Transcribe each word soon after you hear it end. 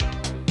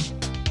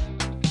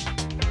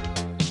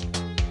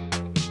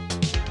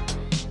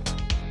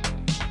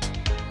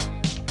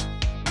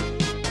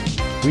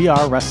We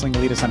are Wrestling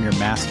Elitists. I'm your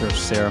master of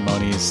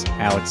ceremonies,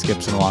 Alex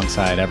Gibson,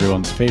 alongside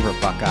everyone's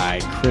favorite Buckeye,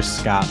 Chris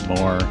Scott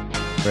Moore.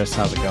 Chris,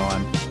 how's it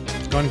going?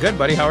 It's going good,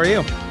 buddy. How are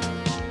you?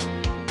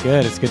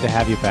 Good. It's good to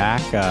have you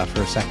back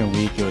for a second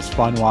week. It was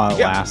fun while it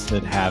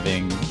lasted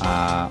having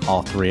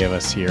all three of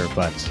us here,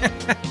 but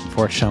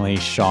unfortunately,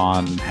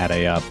 Sean had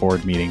a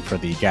board meeting for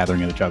the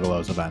Gathering of the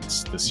Juggalos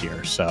events this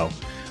year, so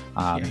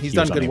he's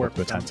done good work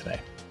to attend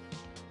today.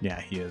 Yeah,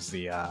 he is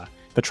the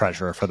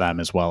treasurer for them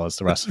as well as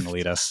the Wrestling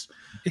Elitists.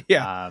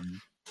 Yeah.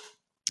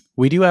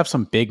 We do have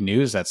some big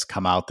news that's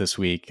come out this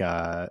week.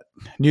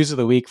 News of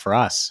the week for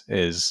us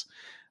is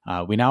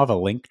we now have a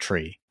link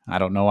tree. I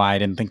don't know why I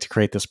didn't think to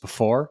create this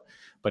before,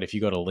 but if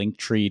you go to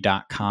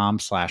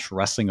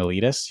linktree.com/wrestling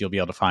elitists, you'll be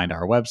able to find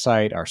our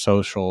website, our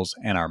socials,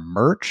 and our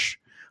merch.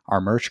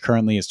 Our merch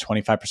currently is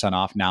 25%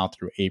 off now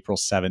through April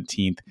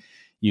 17th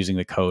using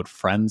the code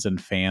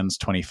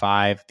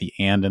FriendsAndFans25. The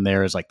and in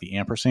there is like the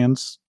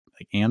ampersands,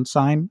 like and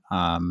sign.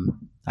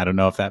 I don't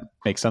know if that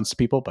makes sense to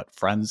people, but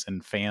Friends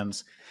and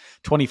Fans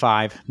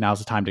 25. Now's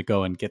the time to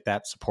go and get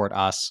that. Support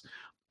us.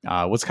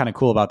 What's kind of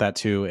cool about that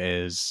too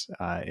is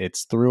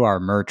it's through our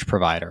merch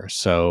provider,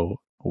 so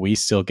we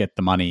still get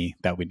the money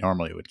that we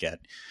normally would get.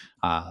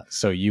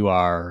 So you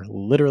are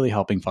literally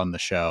helping fund the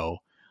show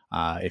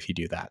if you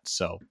do that.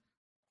 So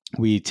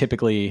we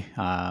typically,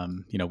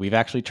 we've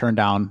actually turned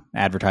down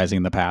advertising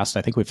in the past.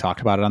 I think we've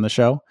talked about it on the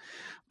show,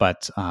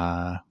 but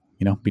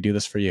we do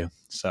this for you.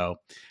 So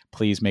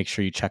please make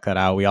sure you check that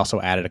out. We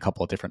also added a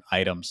couple of different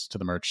items to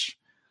the merch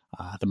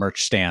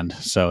stand.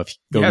 So if you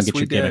go and get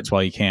your gimmicks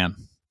while you can.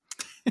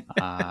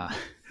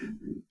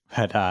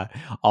 But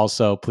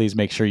also, please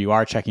make sure you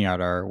are checking out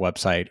our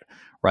website,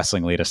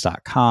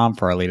 WrestlingElitists.com,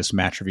 for our latest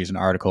match reviews and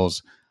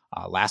articles.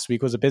 Last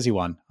week was a busy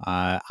one.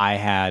 I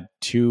had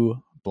 2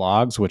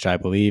 blogs, which I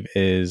believe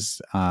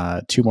is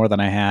 2 more than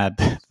I had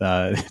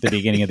the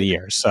beginning of the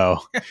year. So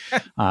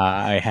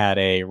I had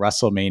a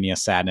WrestleMania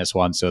sadness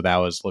one. So that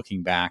was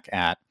looking back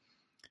at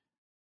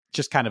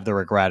just kind of the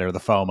regret or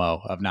the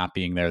FOMO of not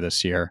being there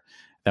this year.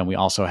 Then we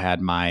also had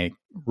my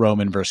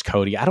Roman versus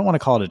Cody. I don't want to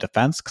call it a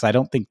defense because I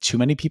don't think too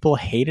many people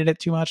hated it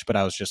too much, but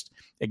I was just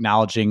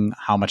acknowledging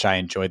how much I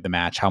enjoyed the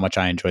match, how much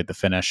I enjoyed the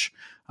finish,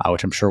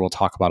 which I'm sure we'll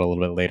talk about a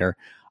little bit later.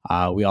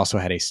 We also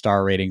had a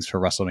star ratings for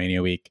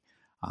WrestleMania week.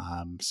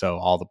 So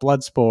all the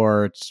blood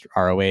sports,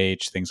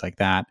 ROH, things like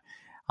that.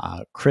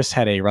 Chris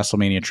had a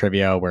WrestleMania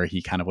trivia where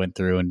he kind of went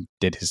through and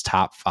did his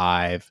top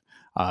 5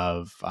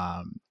 of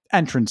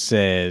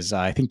entrances.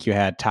 I think you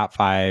had top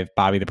 5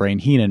 Bobby the Brain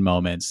Heenan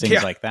moments,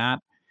 things like that.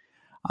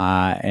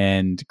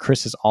 And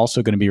Chris is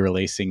also going to be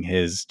releasing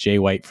his Jay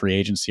White free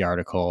agency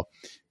article.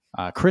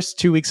 Chris,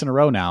 2 weeks in a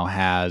row now,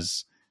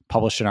 has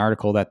published an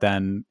article that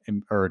then,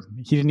 or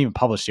he didn't even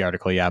publish the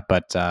article yet,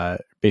 but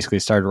basically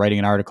started writing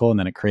an article and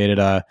then it created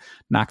a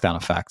knockdown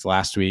effect.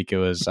 Last week, it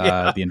was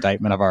the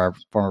indictment of our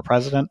former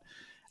president.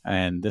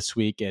 And this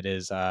week it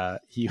is,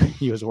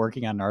 he was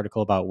working on an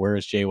article about where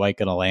is Jay White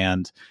going to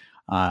land.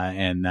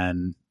 And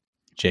then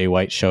Jay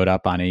White showed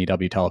up on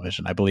AEW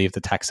television. I believe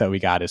the text that we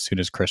got as soon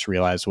as Chris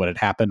realized what had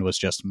happened was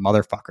just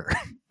motherfucker.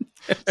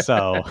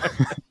 So,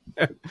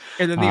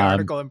 and then the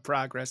article in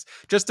progress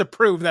just to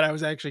prove that I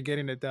was actually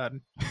getting it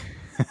done.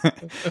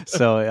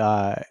 So,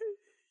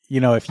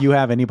 if you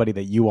have anybody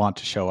that you want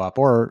to show up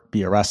or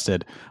be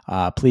arrested,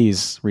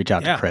 please reach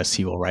out to Chris.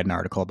 He will write an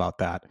article about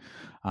that.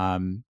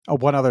 One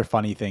other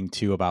funny thing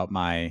too about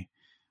my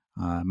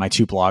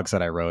 2 blogs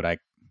that I wrote, I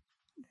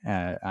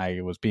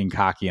was being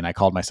cocky and I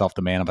called myself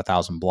the man of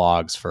 1,000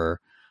 blogs for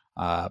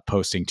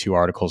posting 2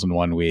 articles in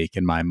 1 week.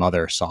 And my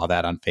mother saw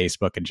that on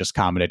Facebook and just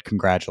commented,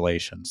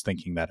 "Congratulations,"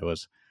 thinking that it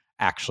was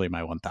actually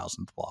my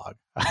 1,000th blog.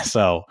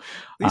 So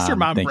at least your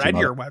mom read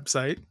your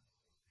website.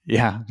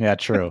 Yeah,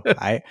 true.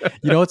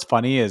 What's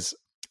funny is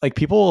like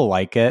people will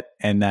like it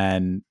and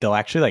then they'll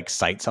actually like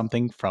cite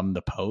something from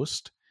the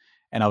post.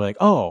 And I'll be like,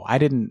 "Oh, I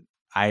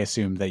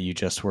assumed that you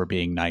just were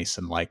being nice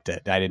and liked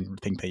it. I didn't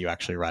think that you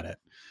actually read it."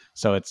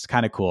 So it's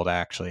kind of cool to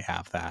actually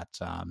have that.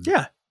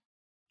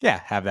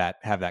 Have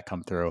that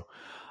come through.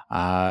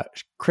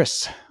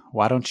 Chris,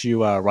 why don't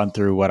you run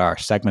through what our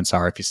segments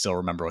are if you still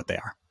remember what they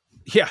are?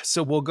 Yeah,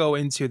 so we'll go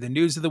into the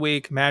news of the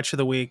week, match of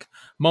the week,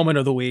 moment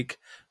of the week,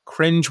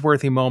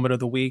 cringe-worthy moment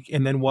of the week,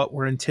 and then what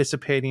we're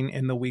anticipating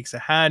in the weeks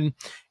ahead.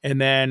 And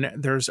then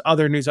there's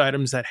other news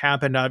items that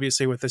happened,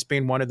 obviously, with this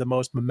being one of the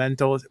most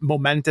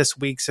momentous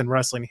weeks in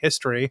wrestling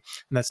history,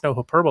 and that's no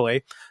hyperbole.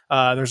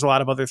 There's a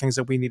lot of other things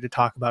that we need to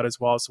talk about as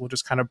well, so we'll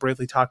just kind of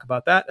briefly talk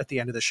about that at the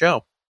end of the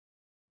show.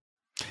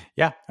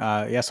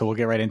 So we'll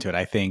get right into it.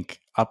 I think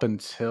up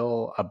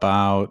until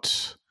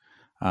about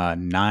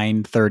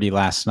 9:30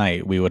 last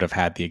night, we would have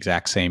had the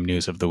exact same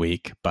news of the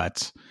week,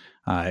 but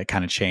it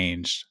kind of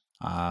changed.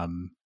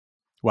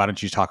 Why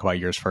don't you talk about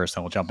yours first,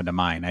 and we'll jump into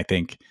mine. I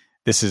think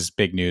this is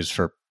big news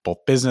for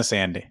both business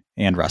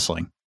and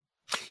wrestling.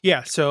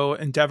 Yeah, so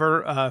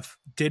Endeavor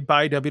did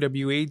buy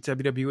WWE.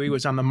 WWE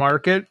was on the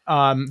market.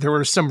 There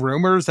were some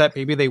rumors that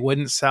maybe they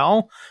wouldn't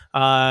sell,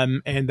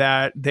 and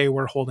that they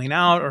were holding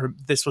out, or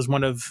this was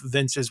one of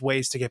Vince's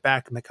ways to get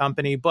back in the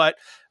company. But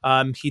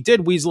he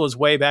did weasel his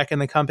way back in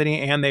the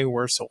company, and they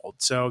were sold.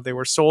 So they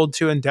were sold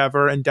to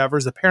Endeavor.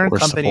 Endeavor's the parent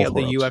Worst of company both of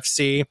the worlds.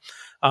 UFC.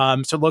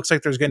 So it looks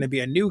like there's going to be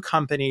a new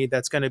company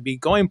that's going to be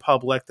going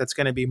public, that's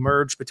going to be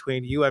merged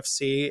between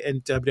UFC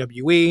and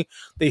WWE.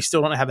 They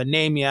still don't have a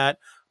name yet,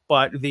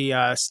 but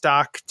the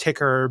stock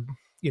ticker,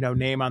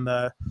 name on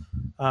the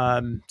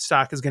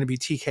stock is going to be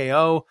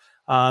TKO.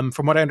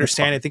 From what I That's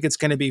understand, I fine. think it's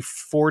going to be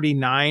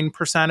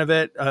 49% of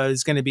it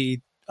is going to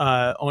be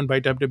owned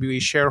by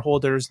WWE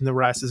shareholders, and the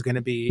rest is going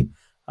to be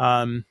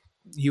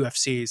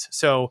UFC's.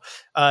 So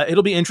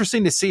it'll be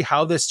interesting to see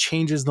how this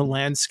changes the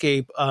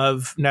landscape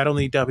of not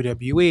only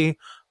WWE,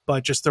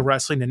 but just the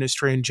wrestling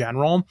industry in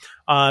general.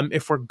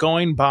 If we're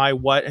going by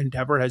what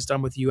Endeavor has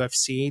done with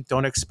UFC,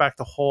 don't expect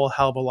a whole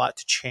hell of a lot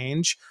to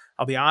change.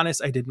 I'll be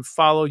honest, I didn't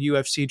follow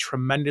UFC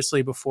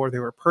tremendously before they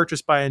were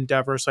purchased by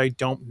Endeavor, so I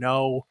don't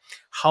know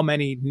how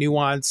many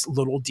nuanced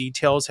little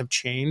details have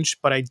changed,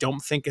 but I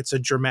don't think it's a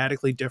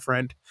dramatically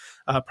different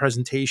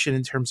presentation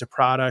in terms of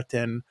product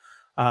and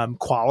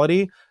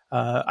quality.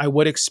 I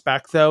would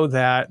expect, though,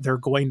 that they're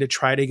going to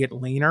try to get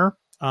leaner.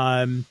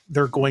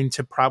 They're going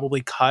to probably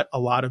cut a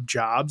lot of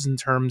jobs in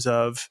terms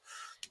of,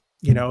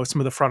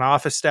 some of the front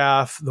office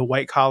staff, the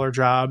white collar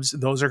jobs.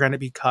 Those are going to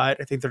be cut.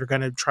 I think they're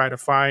going to try to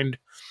find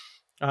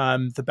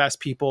the best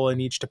people in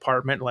each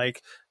department.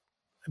 Like,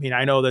 I mean,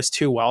 I know this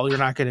too well. You're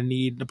not going to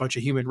need a bunch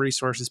of human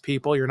resources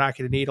people. You're not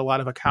going to need a lot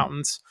of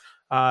accountants.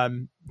 I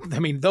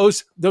mean,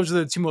 those are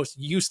the two most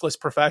useless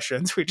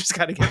professions. We just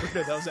got to get rid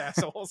of those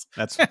assholes.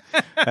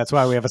 That's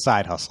why we have a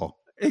side hustle.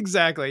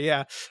 Exactly.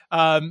 Yeah.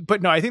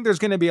 But no, I think there's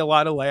going to be a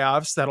lot of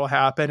layoffs that'll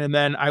happen. And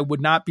then I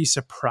would not be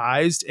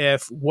surprised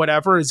if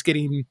whatever is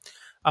getting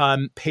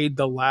paid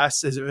the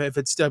less is if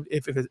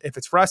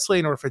it's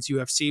wrestling or if it's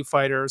UFC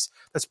fighters,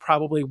 that's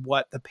probably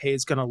what the pay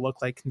is going to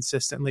look like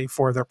consistently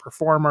for their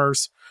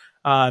performers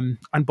on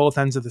both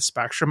ends of the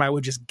spectrum. I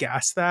would just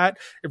guess that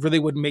it really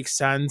would make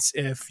sense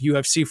if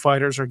UFC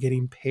fighters are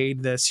getting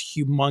paid this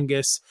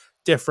humongous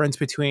difference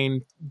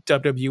between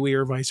WWE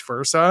or vice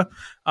versa.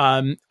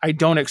 I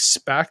don't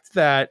expect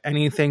that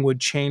anything would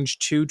change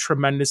too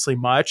tremendously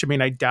much. I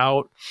mean, I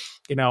doubt,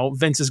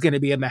 Vince is going to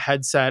be in the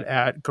headset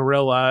at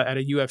Gorilla at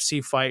a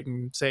UFC fight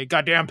and say,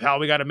 "Goddamn, pal,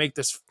 we got to make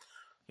this,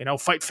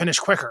 fight finish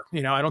quicker."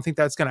 I don't think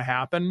that's going to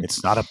happen.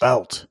 It's not a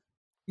belt.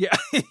 Yeah,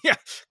 yeah.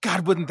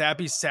 God, wouldn't that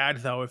be sad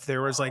though if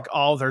there was like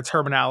all their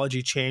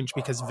terminology changed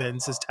because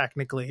Vince is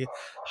technically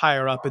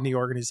higher up in the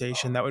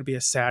organization? That would be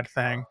a sad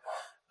thing.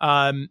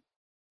 Um,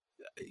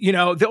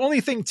 the only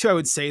thing too I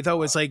would say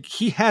though is like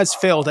he has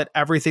failed at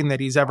everything that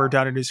he's ever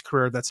done in his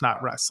career that's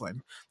not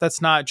wrestling.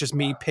 That's not just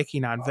me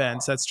picking on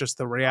Vince. That's just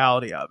the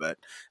reality of it.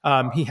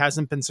 He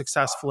hasn't been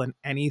successful in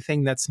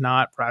anything that's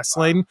not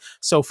wrestling.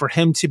 So for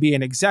him to be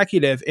an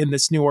executive in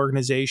this new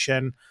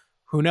organization,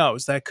 who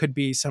knows? That could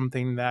be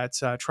something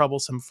that's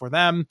troublesome for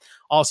them.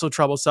 Also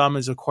troublesome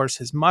is, of course,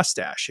 his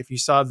mustache. If you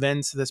saw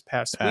Vince this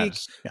past week,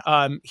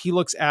 Yeah. he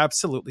looks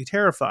absolutely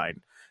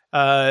terrifying.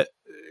 Uh,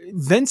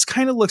 Vince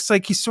kind of looks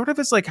like he sort of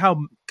is like how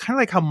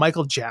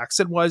Michael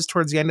Jackson was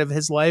towards the end of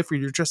his life, where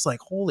you're just like,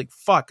 holy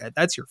fuck,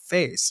 that's your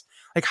face.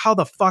 Like, how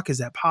the fuck is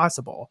that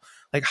possible?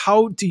 Like,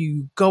 how do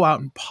you go out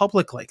in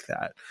public like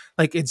that?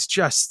 Like, it's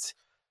just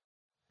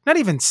not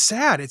even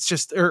sad. It's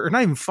just, or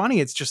not even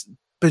funny. It's just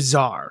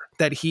bizarre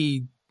that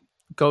he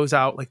goes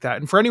out like that.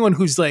 And for anyone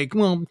who's like,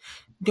 well,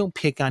 don't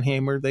pick on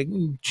him or like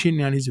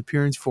chinning on his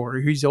appearance for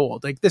he's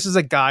old. Like, this is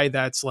a guy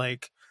that's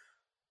like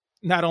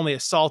not only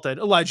assaulted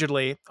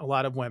allegedly a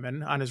lot of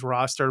women on his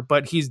roster,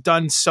 but he's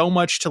done so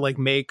much to like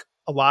make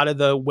a lot of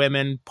the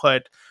women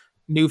put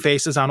new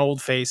faces on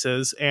old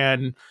faces,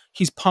 and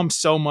he's pumped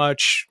so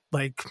much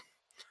like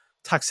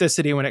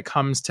toxicity when it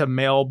comes to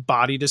male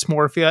body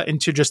dysmorphia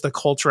into just the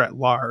culture at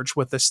large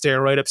with the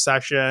steroid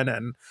obsession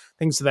and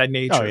things of that Oh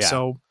nature. yeah.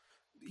 So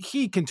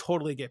he can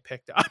totally get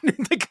picked on.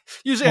 Like,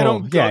 usually I Well,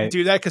 don't yeah.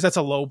 do that because that's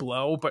a low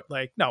blow, but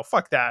like, no,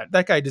 fuck that.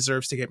 That guy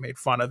deserves to get made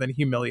fun of and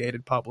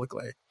humiliated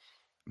publicly.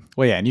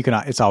 Well, yeah, and you can.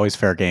 It's always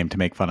fair game to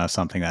make fun of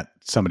something that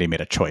somebody made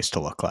a choice to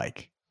look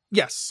like.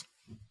 Yes.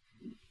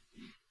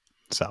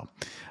 So,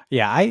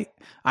 yeah,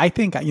 I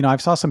think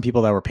I've saw some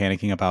people that were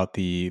panicking about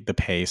the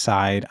pay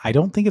side. I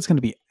don't think it's going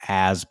to be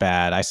as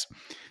bad.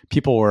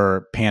 People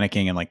were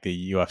panicking in like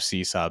the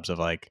UFC subs of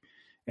like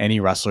any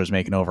wrestlers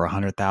making over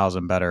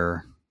 100,000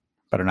 better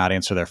not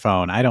answer their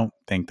phone. I don't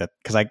think that,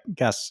 because I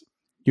guess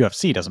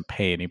UFC doesn't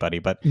pay anybody,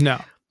 but No.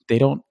 they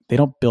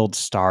don't build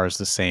stars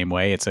the same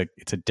way. It's a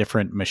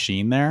different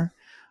machine there.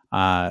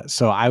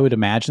 So I would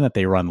imagine that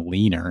they run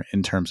leaner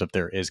in terms of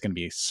there is going to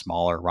be a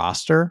smaller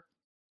roster,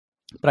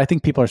 but I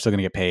think people are still going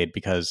to get paid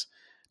because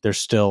there's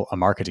still a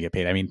market to get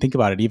paid. I mean, think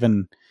about it.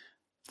 Even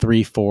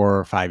 3,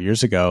 4, 5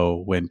 years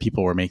ago, when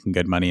people were making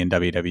good money in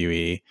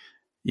WWE,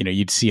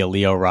 you'd see a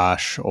Leo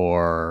Rush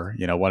or,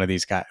 one of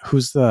these guys.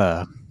 Who's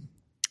the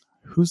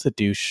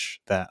douche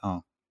that,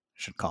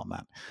 should call him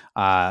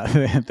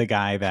that. The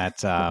guy that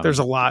There's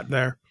a lot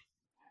there.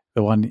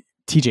 the one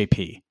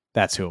TJP.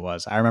 That's who it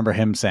was. I remember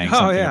him saying Oh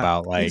something yeah,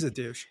 about he's like a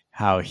douche.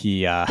 how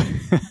he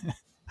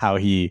how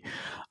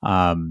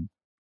um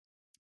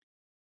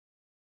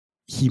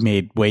he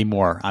made way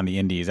more on the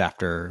indies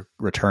after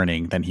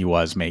returning than he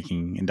was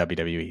making in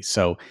WWE.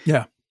 So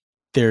Yeah,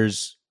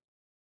 there's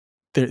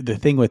the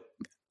thing with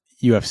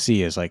UFC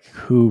is like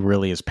who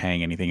really is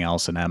paying anything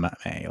else in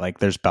MMA? Like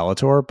there's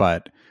Bellator,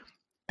 but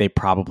they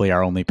probably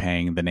are only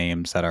paying the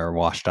names that are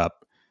washed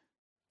up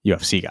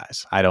UFC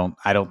guys. I don't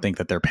think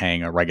that they're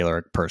paying a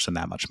regular person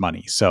that much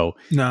money. So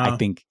I no,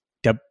 think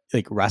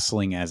like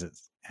wrestling as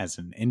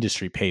an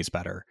industry pays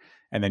better.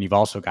 And then you've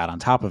also got on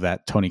top of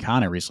that, Tony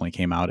Khan recently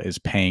came out is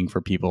paying for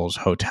people's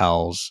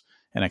hotels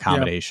and yeah,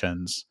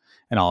 accommodations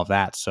and all of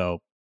that. So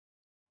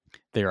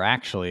they're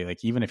actually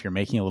like even if you're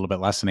making a little bit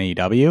less than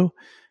AEW,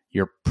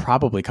 you're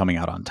probably coming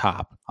out on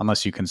top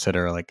unless you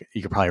consider like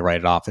you could probably write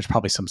it off. There's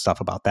probably some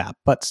stuff about that,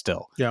 but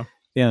still, yeah, at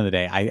the end of the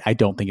day, I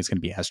don't think it's going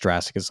to be as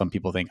drastic as some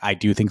people think. I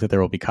do think that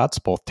there will be cuts,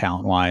 both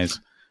talent wise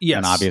and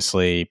yes,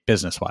 obviously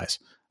business wise.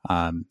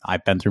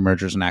 I've been through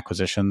mergers and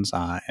acquisitions,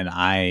 and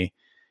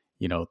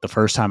the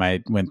first time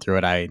I went through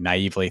it, I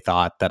naively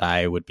thought that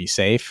I would be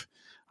safe.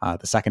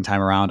 The second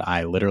time around,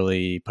 I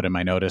literally put in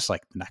my notice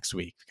like the next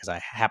week because I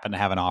happened to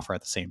have an offer at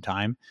the same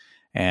time.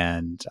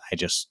 And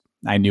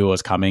I knew it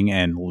was coming.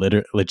 And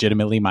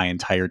legitimately, my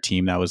entire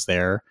team that was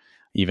there,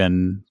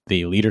 even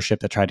the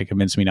leadership that tried to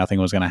convince me nothing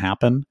was going to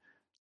happen,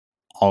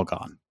 all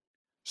gone.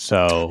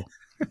 So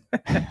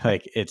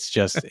like it's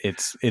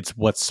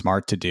what's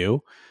smart to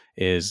do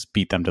is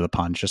beat them to the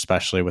punch,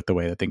 especially with the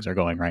way that things are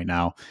going right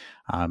now.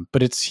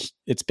 But it's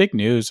big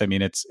news. I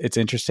mean, it's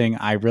interesting.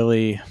 I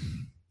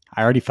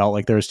already felt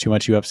like there was too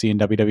much UFC and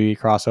WWE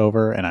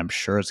crossover, and I'm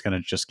sure it's going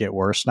to just get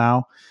worse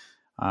now.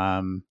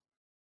 Um,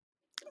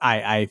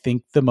 I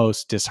think the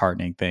most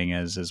disheartening thing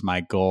is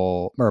my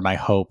goal or my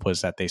hope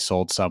was that they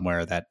sold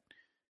somewhere that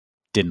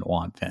didn't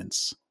want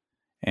Vince.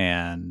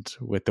 And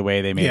with the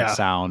way they made it yeah,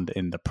 sound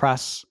in the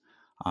press,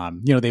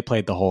 they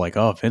played the whole like,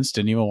 oh, Vince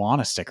didn't even want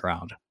to stick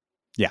around.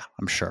 Yeah,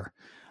 I'm sure.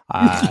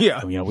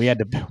 yeah, We had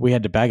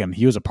to beg him.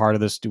 He was a part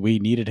of this. We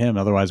needed him,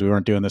 otherwise we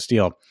weren't doing this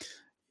deal.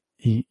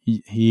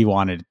 He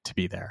wanted to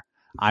be there.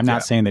 I'm not yeah.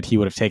 saying that he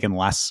would have taken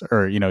less,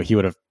 or he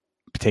would have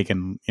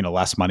taken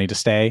less money to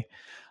stay.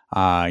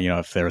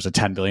 If there was a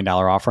 $10 billion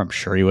offer, I'm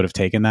sure he would have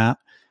taken that,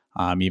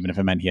 even if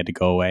it meant he had to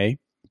go away.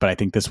 But I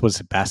think this was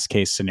the best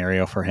case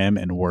scenario for him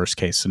and worst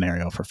case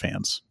scenario for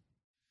fans.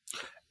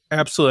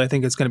 Absolutely. I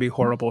think it's going to be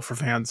horrible for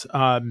fans.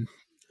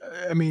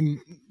 I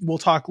mean, we'll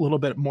talk a little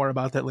bit more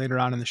about that later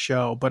on in the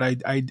show, but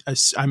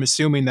I'm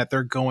assuming that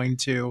they're going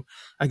to,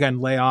 again,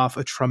 lay off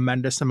a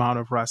tremendous amount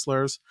of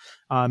wrestlers,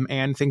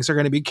 and things are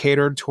going to be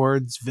catered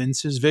towards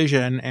Vince's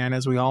vision. And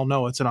as we all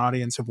know, it's an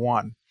audience of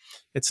one.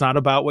 It's not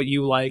about what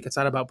you like. It's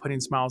not about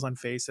putting smiles on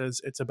faces.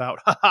 It's about,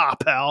 haha,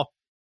 pal.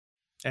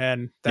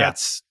 And Yeah.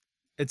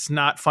 it's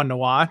not fun to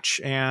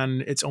watch,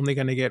 and it's only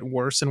going to get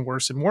worse and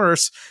worse and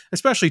worse,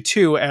 especially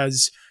too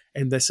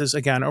and this is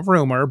again a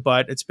rumor,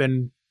 but it's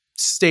been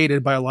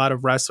stated by a lot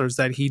of wrestlers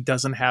that he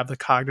doesn't have the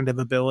cognitive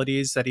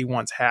abilities that he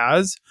once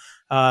has.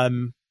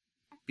 um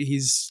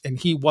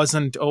he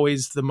wasn't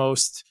always the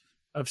most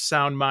of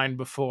sound mind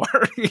before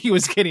he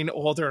was getting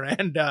older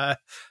and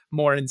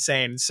more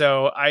insane.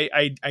 So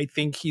I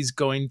think he's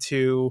going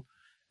to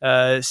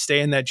stay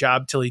in that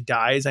job till he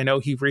dies. I know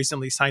he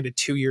recently signed a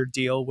 2-year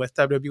deal with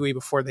WWE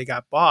before they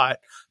got bought,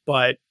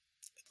 but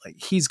like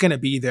he's going to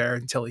be there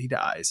until he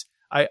dies.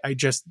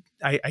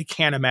 I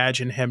can't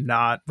imagine him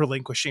not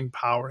relinquishing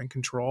power and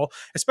control,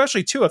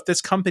 especially too if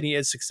this company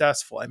is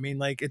successful. I mean,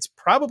 like it's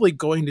probably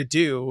going to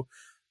do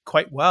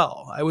quite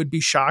well. I would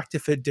be shocked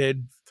if it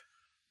did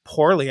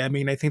poorly. I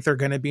mean, I think they're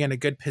going to be in a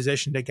good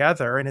position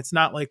together, and it's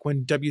not like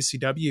when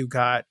WCW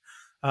got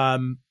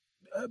um,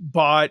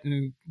 bought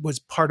and was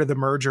part of the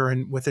merger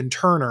and within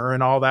Turner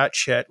and all that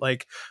shit.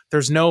 Like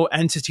there's no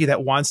entity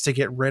that wants to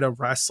get rid of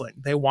wrestling.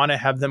 They want to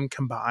have them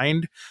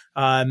combined.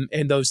 And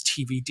those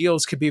TV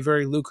deals could be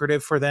very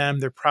lucrative for them.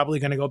 They're probably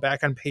going to go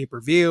back on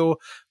pay-per-view.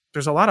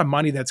 There's a lot of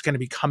money that's going to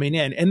be coming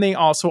in, and they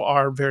also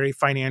are very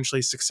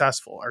financially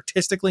successful.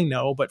 Artistically,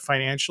 no, but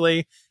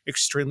financially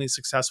extremely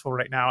successful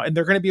right now. And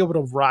they're going to be able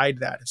to ride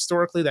that.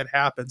 Historically, that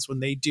happens when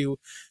they do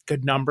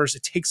good numbers.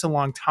 It takes a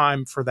long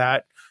time for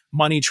that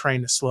money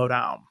train to slow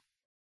down.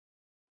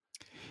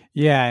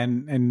 Yeah,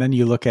 and then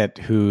you look at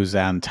who's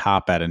on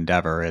top at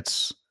Endeavor.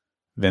 It's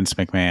Vince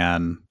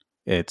McMahon.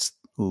 It's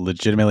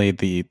legitimately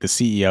the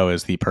CEO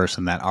is the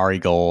person that Ari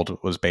Gold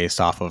was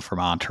based off of from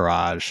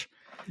Entourage,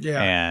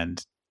 Yeah.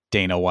 and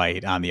Dana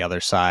White on the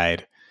other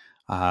side.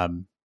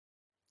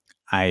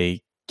 I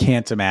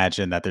can't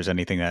imagine that there's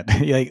anything that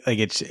like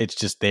it's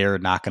just they're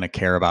not going to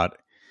care about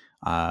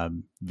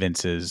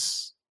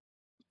Vince's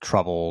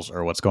troubles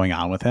or what's going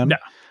on with No. him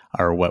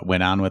or what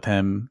went on with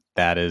him.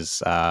 That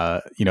is,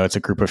 it's a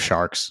group of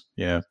sharks,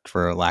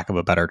 for lack of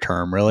a better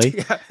term, really.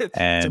 Yeah, it's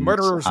a And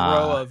murderer's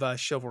row of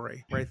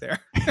chivalry right there.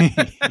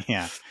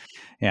 yeah,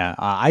 yeah.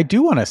 I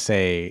do want to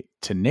say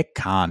to Nick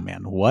Khan,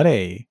 man, what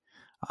a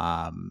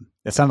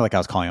It sounded like I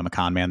was calling him a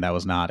con man. That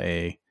was not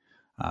uh,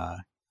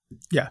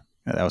 Yeah,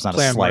 that was not a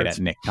play on slight at words.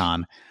 Nick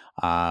Khan.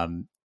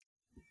 Um,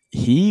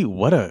 he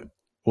what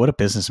a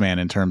businessman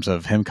in terms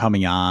of him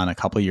coming on a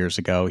couple of years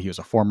ago. He was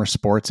a former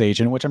sports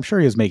agent, which I'm sure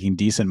he was making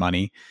decent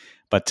money,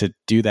 but to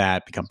do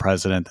that, become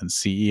president and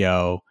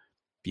CEO,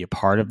 be a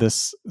part of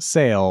this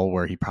sale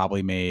where he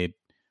probably made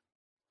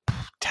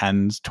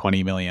tens,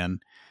 20 million.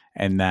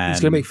 And He's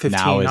gonna then make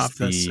now 15 is off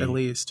this at the,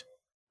 least.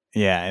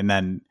 yeah.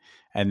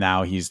 And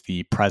now he's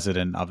the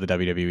president of the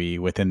WWE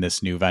within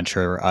this new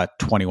venture, a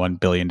 $21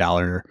 billion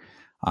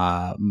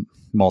uh,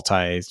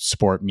 multi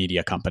sport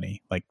media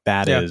company. Like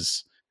Yeah.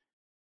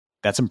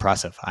 that's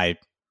impressive. I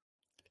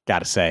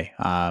gotta say.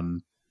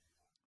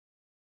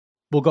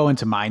 We'll go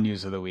into my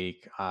news of the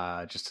week,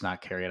 just to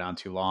not carry it on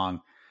too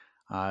long.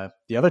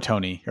 The other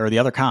Tony, or the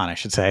other Khan, I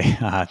should say,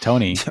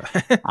 Tony.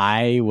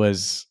 I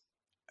was,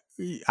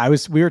 we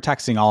were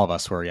texting. All of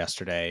us were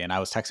yesterday, and I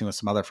was texting with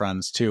some other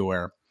friends too,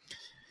 where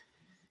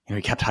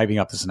he kept hyping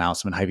up this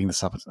announcement, hyping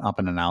this up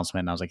an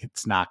announcement. And I was like,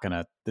 it's not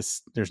gonna.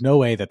 There's no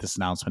way that this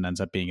announcement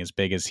ends up being as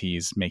big as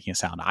he's making it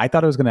sound. I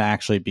thought it was gonna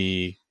actually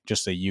be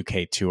just a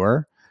UK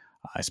tour,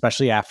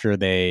 especially after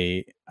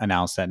they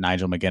announced that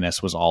Nigel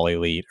McGuinness was all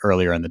elite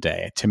earlier in the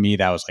day. To me,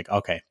 that was like,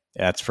 okay,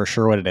 that's for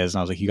sure what it is. And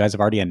I was like, you guys have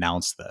already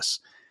announced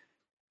this.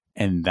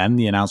 And then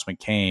the announcement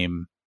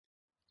came.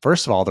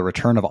 First of all, the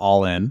return of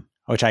All In,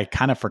 which I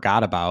kind of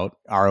forgot about.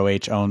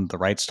 ROH owned the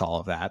rights to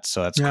all of that.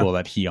 So that's Yeah. cool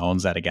that he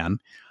owns that again.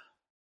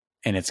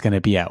 And it's going to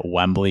be at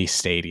Wembley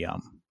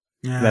Stadium.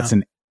 Yeah. That's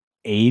an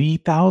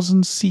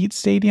 80,000 seat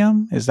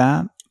stadium. Is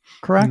that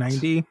correct?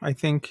 90, I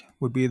think,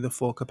 would be the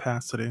full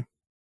capacity.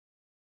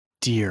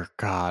 Dear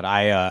God,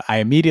 I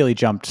immediately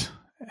jumped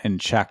and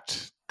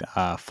checked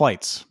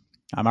flights.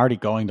 I'm already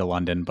going to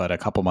London, but a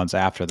couple months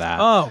after that.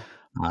 Oh,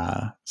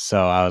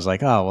 So I was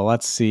like, oh well,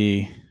 let's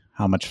see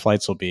how much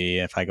flights will be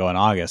if I go in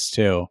August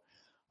too.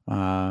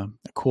 A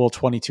cool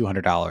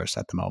 $2,200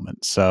 at the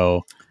moment.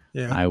 So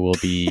yeah. I will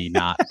be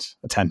not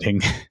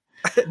attending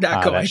Not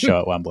that going. show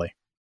at Wembley.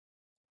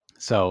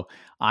 So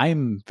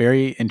I'm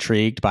very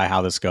intrigued by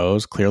how this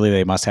goes. Clearly,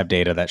 they must have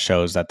data that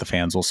shows that the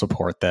fans will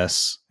support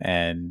this.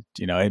 And,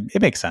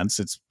 it makes sense.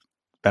 It's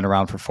been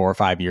around for 4 or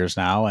 5 years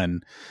now,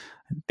 and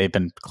they've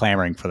been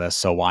clamoring for this.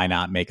 So why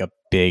not make a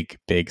big,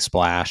 big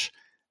splash?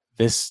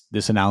 This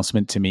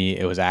announcement, to me,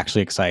 it was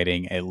actually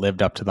exciting. It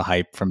lived up to the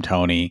hype from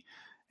Tony,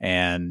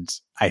 and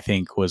I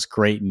think was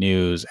great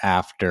news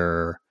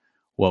after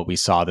what we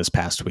saw this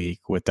past week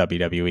with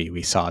WWE.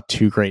 We saw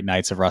 2 great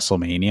nights of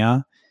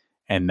WrestleMania,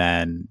 and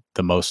then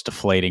the most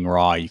deflating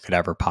Raw you could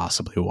ever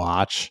possibly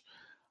watch.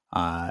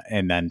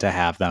 And then to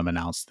have them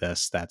announce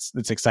this,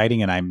 it's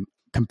exciting, and I'm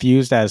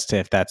confused as to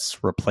if that's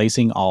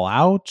replacing All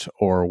Out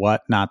or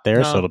what. Not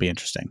there, so No. it'll be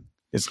interesting.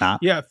 It's not.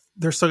 Yeah,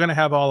 they're still going to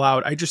have All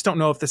Out. I just don't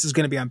know if this is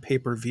going to be on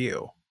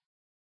pay-per-view.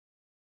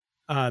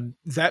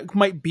 That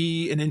might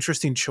be an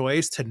interesting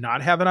choice to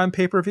not have it on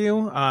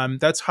pay-per-view.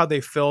 That's how they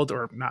filled,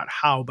 or not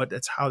how, but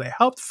that's how they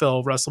helped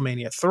fill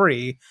WrestleMania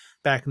 3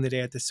 back in the day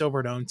at the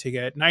Silverdome to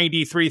get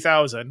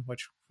 93,000,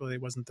 which really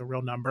wasn't the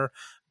real number,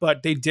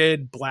 but they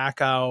did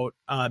black out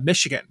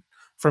Michigan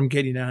from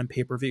getting it on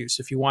pay-per-view. So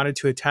if you wanted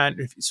to attend,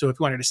 if you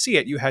wanted to see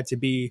it, you had to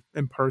be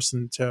in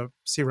person to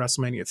see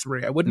WrestleMania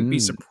 3. I wouldn't be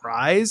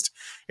surprised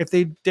if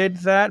they did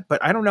that,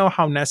 but I don't know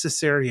how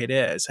necessary it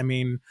is. I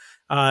mean,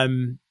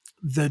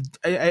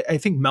 I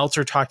think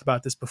Meltzer talked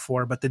about this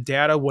before, but the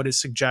data would have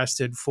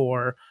suggested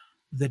for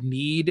the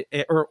need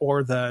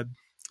or the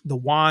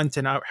want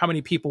and how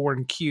many people were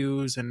in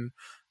queues and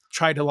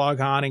tried to log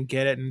on and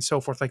get it and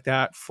so forth like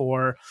that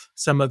for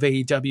some of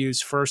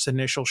AEW's first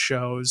initial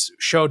shows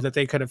showed that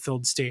they could have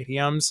filled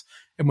stadiums.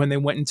 And when they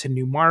went into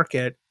new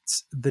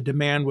markets, the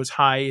demand was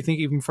high. I think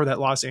even for that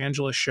Los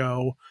Angeles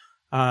show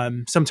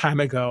some time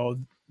ago,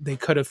 they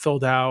could have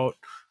filled out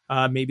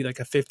maybe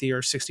like a 50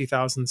 or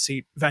 60,000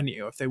 seat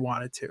venue if they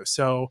wanted to.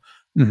 So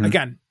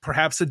again,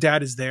 perhaps the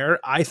data is there.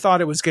 I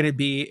thought it was going to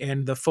be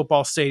in the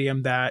football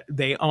stadium that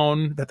they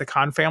own, that the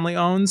Khan family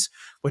owns,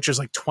 which is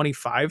like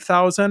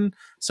 25,000.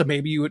 So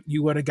maybe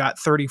you would have got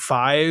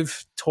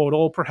 35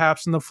 total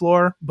perhaps on the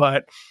floor,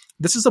 but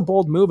this is a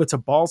bold move. It's a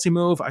ballsy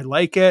move. I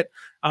like it.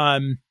 I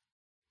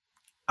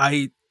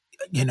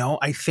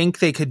think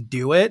they could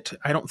do it.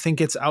 I don't think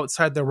it's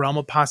outside the realm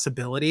of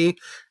possibility.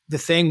 The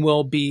thing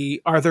will be,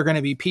 are there going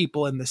to be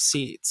people in the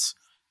seats?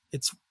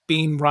 It's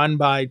being run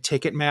by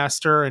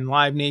Ticketmaster and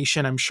Live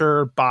Nation. I'm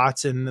sure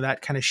bots and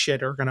that kind of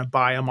shit are going to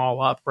buy them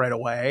all up right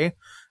away.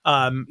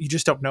 You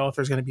just don't know if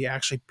there's going to be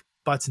actually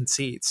butts and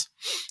seats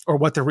or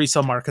what the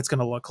resale market's going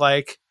to look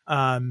like.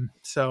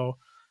 So,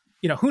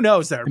 who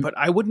knows there, but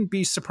I wouldn't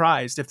be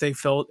surprised if they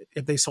sold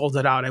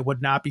it out. I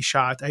would not be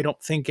shocked. I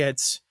don't think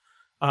it's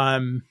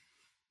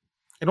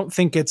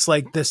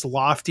like this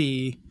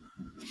lofty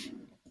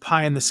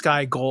pie in the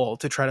sky goal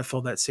to try to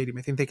fill that stadium.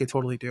 I think they could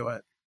totally do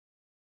it.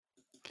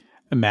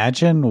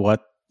 Imagine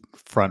what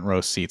front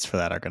row seats for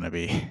that are going to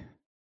be.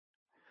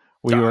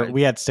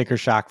 We had sticker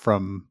shock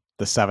from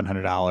the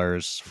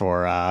 $700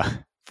 for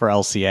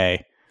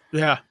LCA.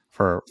 Yeah.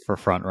 for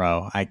front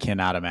row. I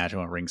cannot imagine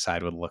what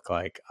ringside would look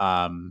like.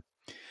 I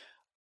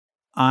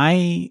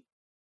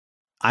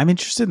I'm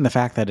interested in the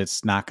fact that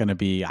it's not going to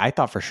be. I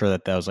thought for sure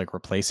that was like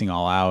replacing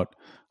All Out,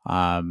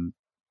 um,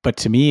 but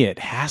to me, it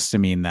has to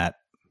mean that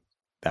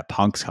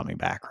Punk's coming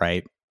back,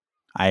 right?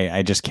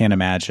 I just can't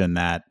imagine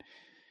that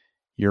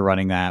you're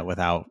running that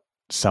without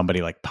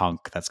somebody like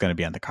Punk that's going to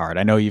be on the card.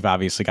 I know you've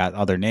obviously got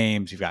other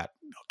names. You've got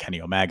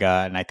Kenny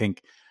Omega, and I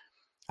think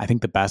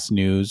the best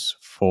news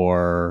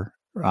for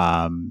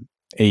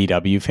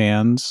AEW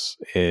fans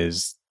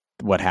is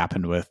what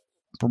happened with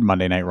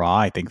Monday Night Raw.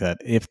 I think that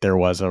if there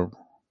was a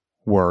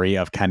worry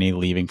of Kenny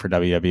leaving for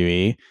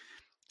WWE,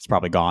 it's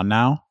probably gone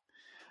now.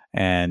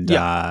 And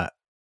Yeah.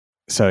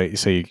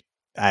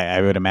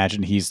 I would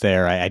imagine he's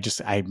there.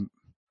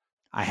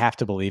 I have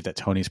to believe that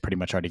Tony's pretty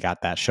much already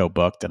got that show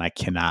booked, and I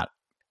cannot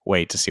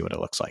wait to see what it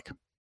looks like.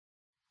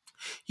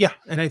 Yeah,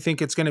 and I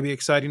think it's going to be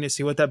exciting to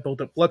see what that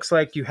buildup looks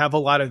like. You have a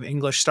lot of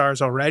English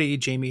stars already: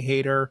 Jamie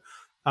Hayter,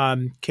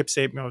 Kip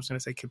Sabian. I was going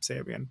to say Kip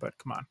Sabian, but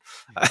come on.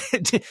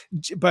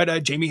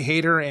 But Jamie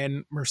Hayter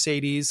and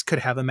Mercedes could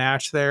have a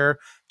match there.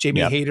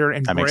 Jamie Yep, Hayter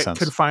and that makes Britt sense.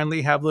 could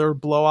finally have their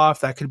blow off.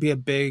 That could be a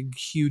big,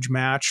 huge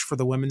match for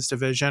the women's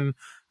division.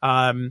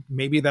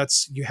 Maybe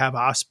that's you have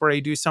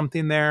Ospreay do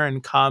something there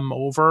and come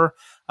over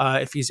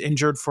if he's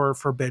injured for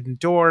Forbidden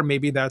Door.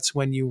 Maybe that's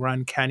when you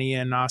run Kenny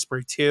and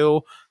Ospreay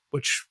too,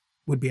 which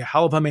would be a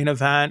hell of a main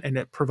event, and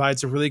it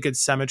provides a really good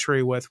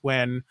symmetry with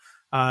when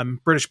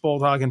British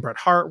Bulldog and Bret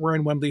Hart were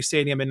in Wembley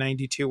Stadium in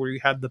 '92, where you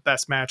had the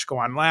best match go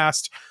on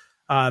last.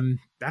 I don't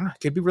know, it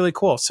could be really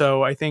cool.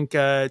 So I think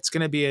it's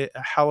going to be a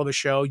hell of a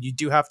show. You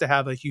do have to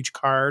have a huge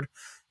card,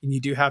 and you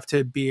do have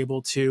to be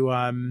able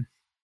to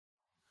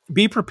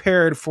be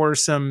prepared for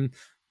some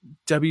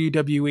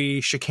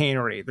WWE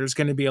chicanery. There's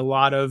going to be a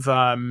lot of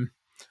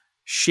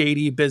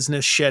shady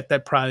business shit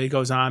that probably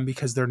goes on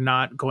because they're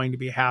not going to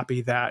be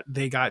happy that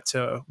they got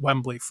to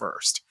Wembley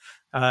first.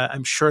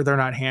 I'm sure they're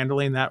not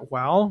handling that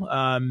well.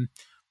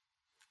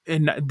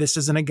 And this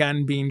isn't,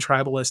 again, being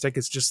tribalistic.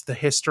 It's just the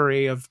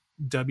history of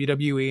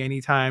WWE.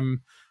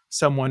 Anytime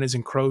someone is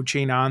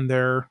encroaching on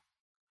their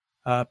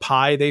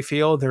pie, they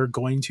feel they're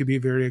going to be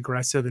very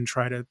aggressive and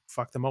try to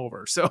fuck them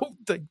over. So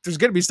there's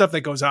going to be stuff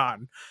that goes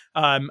on.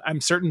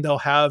 I'm certain they'll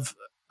have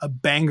a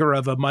banger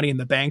of a Money in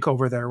the Bank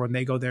over there when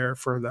they go there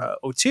for the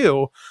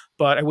O2,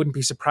 but I wouldn't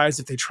be surprised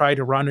if they try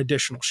to run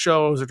additional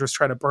shows or just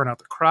try to burn out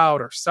the crowd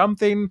or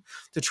something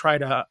to try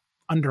to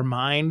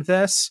undermine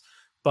this.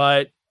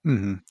 But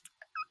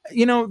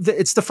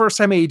it's the first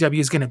time AEW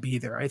is going to be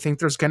there. I think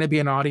there's going to be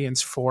an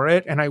audience for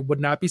it, and I would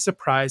not be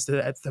surprised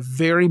that at the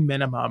very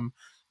minimum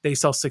they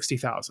sell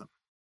 60,000.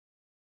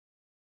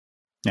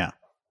 Yeah,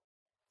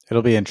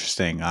 it'll be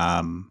interesting.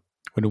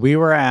 When we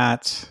were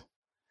at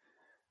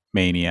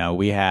Mania,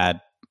 we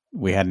had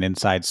an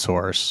inside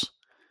source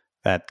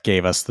that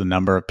gave us the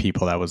number of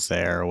people that was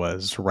there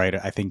was right.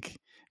 I think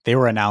they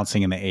were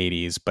announcing in the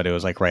 80s, but it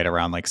was like right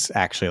around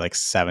actually like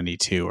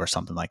 72 or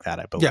something like that,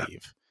 I believe. Yeah.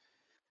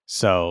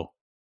 So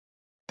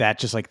that,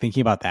 just like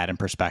thinking about that in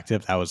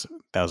perspective, that was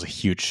a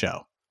huge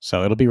show.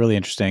 So it'll be really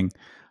interesting.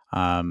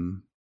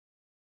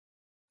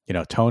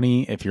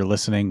 Tony, if you're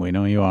listening, we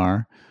know you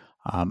are.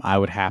 I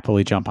would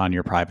happily jump on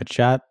your private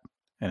jet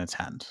and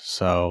attend.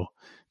 So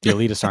the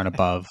elitists aren't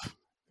above.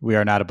 We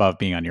are not above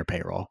being on your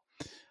payroll.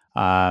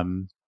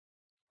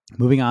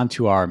 Moving on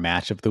to our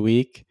match of the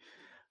week.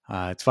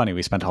 It's funny,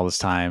 we spent all this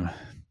time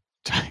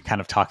kind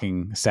of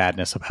talking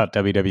sadness about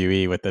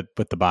WWE with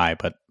the bye,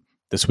 but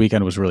this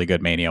weekend was really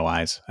good Mania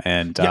wise,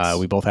 and yes.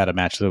 We both had a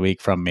match of the week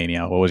from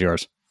Mania. What was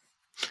yours?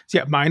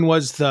 Yeah, mine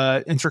was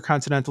the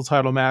Intercontinental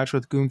title match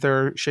with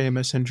Gunther,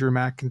 Sheamus, and Drew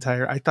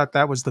McIntyre. I thought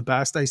that was the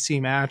best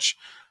IC match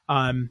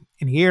in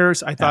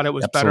years. I thought it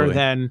was better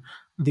than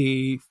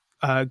the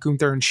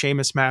Gunther and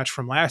Sheamus match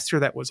from last year.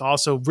 That was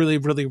also really,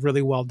 really,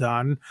 really well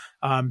done.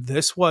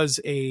 This was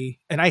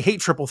and I hate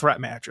triple threat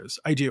matches.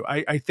 I do.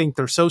 I think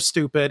they're so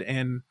stupid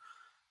and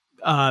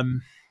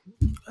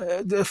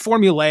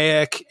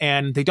formulaic,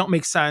 and they don't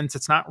make sense.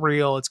 It's not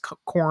real. It's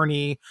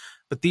corny.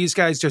 But these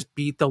guys just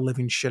beat the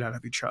living shit out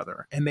of each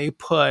other, and they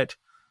put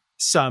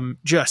some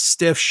just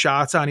stiff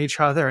shots on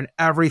each other, and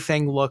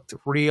everything looked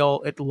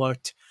real. It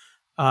looked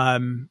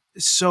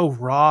so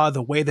raw.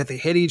 The way that they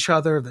hit each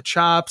other, the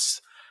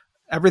chops,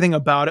 everything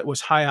about it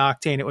was high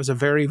octane. It was a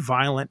very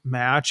violent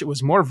match. It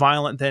was more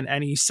violent than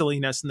any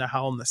silliness in the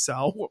Hell in the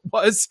Cell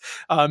was.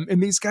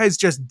 And these guys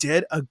just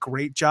did a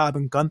great job.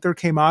 And Gunther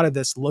came out of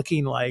this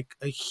looking like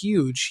a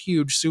huge,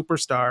 huge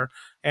superstar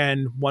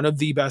and one of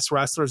the best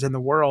wrestlers in the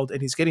world.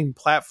 And he's getting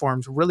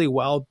platformed really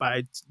well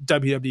by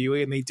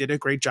WWE, and they did a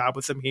great job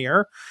with him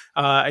here.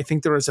 I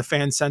think there was a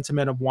fan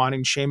sentiment of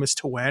wanting Sheamus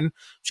to win.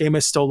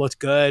 Sheamus still looked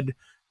good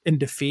in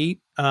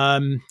defeat.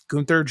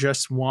 Gunther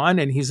just won,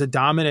 and he's a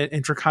dominant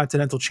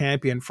Intercontinental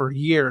champion. For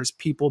years,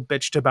 people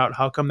bitched about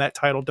how come that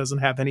title doesn't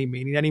have any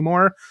meaning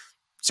anymore.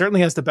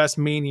 Certainly has the best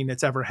meaning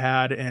it's ever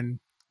had in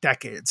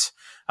decades.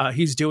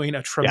 He's doing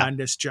a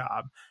tremendous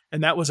job.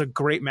 and that was a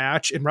great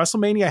match. And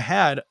WrestleMania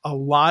had a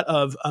lot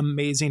of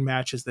amazing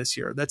matches this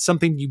year. That's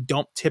something you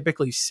don't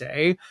typically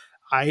say.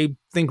 I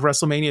think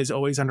WrestleMania is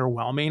always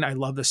underwhelming. I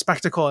love the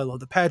spectacle, I love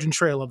the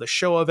pageantry, I love the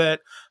show of it.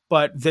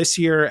 But this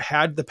year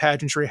had the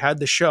pageantry, had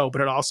the show,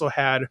 but it also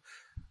had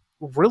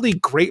really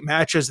great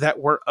matches that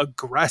were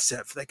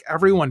aggressive. Like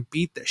everyone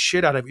beat the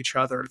shit out of each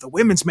other. The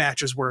women's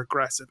matches were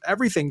aggressive.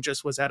 Everything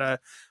just was at a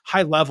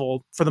high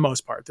level for the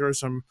most part. There was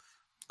some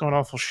going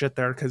awful shit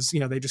there because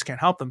they just can't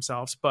help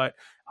themselves. But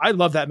I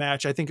love that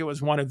match. I think it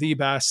was one of the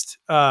best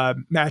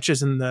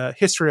matches in the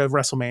history of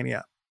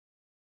WrestleMania.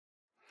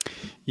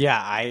 Yeah,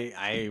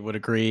 I would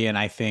agree, and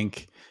I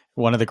think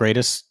one of the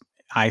greatest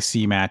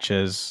IC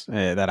matches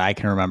that I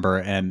can remember.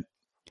 And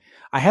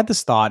I had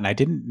this thought, and I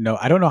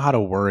don't know how to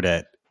word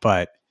it,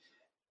 but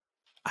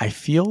I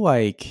feel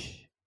like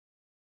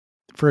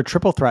for a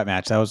triple threat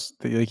match, that was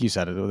like you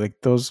said, like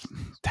those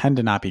tend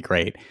to not be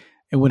great.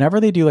 And whenever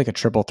they do like a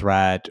triple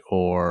threat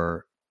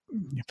or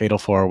fatal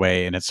four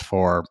way, and it's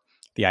for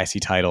the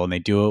IC title, and they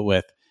do it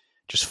with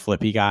just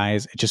flippy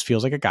guys, it just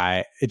feels like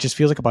it just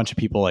feels like a bunch of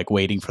people like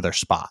waiting for their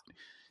spot.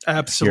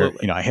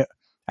 Absolutely. I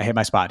hit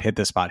my spot, hit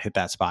this spot, hit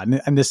that spot.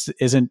 And this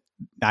isn't,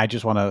 I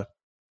just want to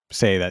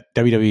say that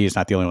WWE is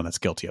not the only one that's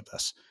guilty of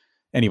this.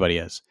 Anybody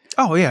is.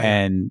 Oh yeah.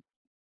 And,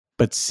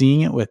 but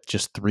seeing it with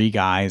just three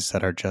guys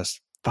that are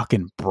just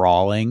fucking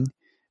brawling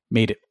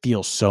made it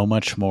feel so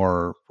much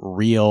more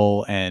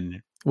real.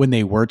 And when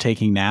they were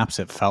taking naps,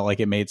 it felt like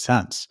it made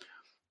sense.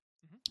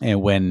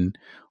 And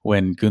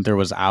when Gunther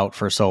was out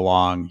for so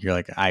long, you're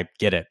like, I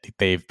get it.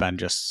 They've been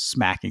just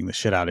smacking the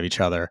shit out of each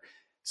other.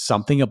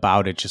 Something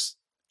about it just,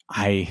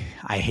 I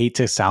hate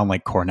to sound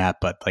like Cornette,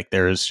 but like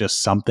there is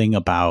just something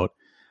about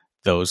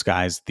those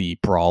guys, the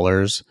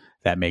brawlers,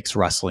 that makes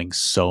wrestling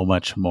so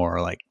much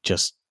more like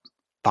just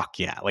fuck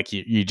yeah. Like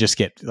you just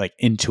get like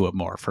into it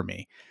more for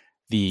me.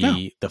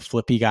 The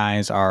flippy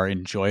guys are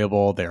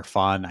enjoyable. They're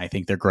fun. I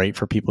think they're great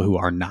for people who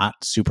are not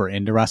super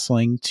into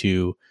wrestling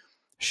to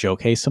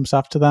showcase some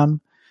stuff to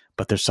them,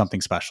 but there's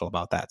something special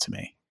about that to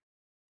me.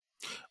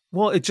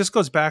 Well, it just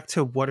goes back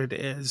to what it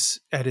is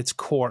at its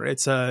core.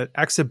 It's a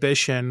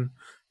exhibition,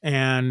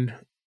 and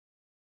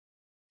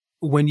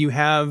when you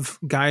have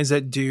guys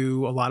that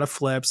do a lot of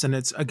flips, and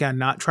it's again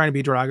not trying to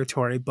be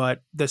derogatory,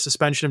 but the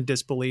suspension of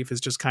disbelief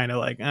is just kind of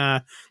like,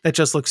 that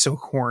just looks so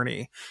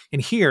corny.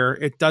 And here,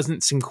 it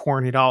doesn't seem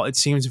corny at all. It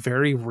seems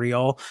very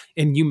real,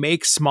 and you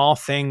make small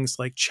things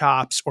like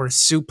chops or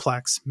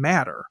suplex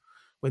matter.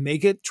 When they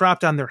get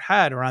dropped on their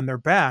head or on their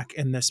back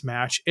in this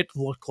match, it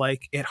looked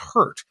like it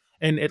hurt.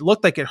 And it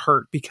looked like it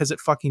hurt because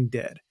it fucking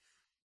did.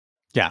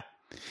 Yeah.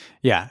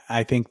 Yeah.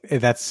 I think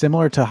that's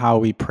similar to how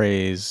we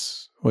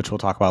praise, which we'll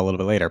talk about a little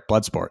bit later,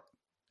 Bloodsport.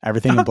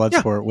 Everything in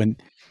Bloodsport. Yeah. When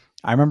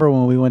I remember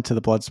when we went to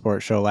the Bloodsport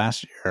show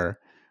last year,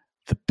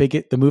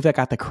 the move that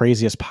got the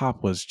craziest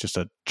pop was just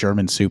a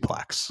German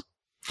suplex.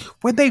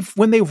 When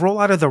they roll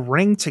out of the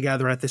ring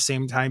together at the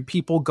same time,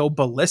 people go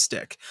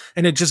ballistic,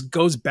 and it just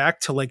goes back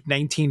to like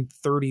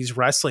 1930s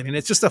wrestling, and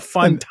it's just a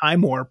fun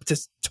time warp to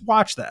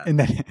watch that.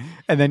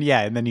 And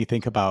then you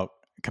think about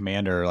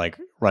Commander like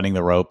running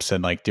the ropes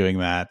and like doing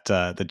that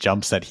the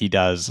jumps that he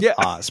does,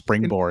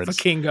 springboards,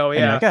 Vikingo,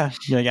 yeah.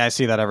 You're like, I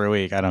see that every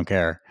week. I don't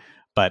care.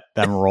 But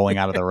them rolling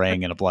out of the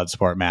ring in a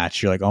Bloodsport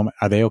match, you're like, oh,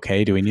 are they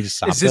okay? Do we need to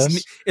stop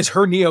this? Is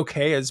her knee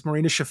okay? Is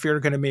Marina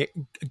Shafir going to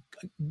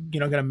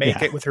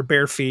make it with her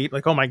bare feet?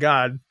 Like, oh my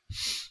God.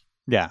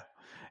 Yeah.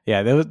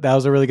 Yeah. That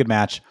was a really good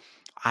match.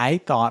 I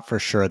thought for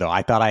sure, though,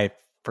 I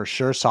for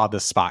sure saw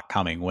this spot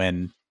coming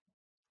when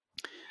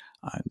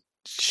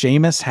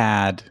Sheamus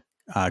had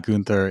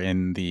Gunther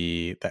in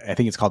I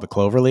think it's called the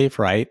Cloverleaf,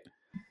 right?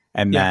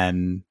 And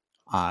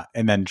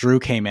then Drew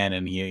came in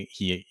and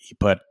he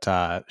put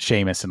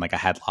Sheamus in like a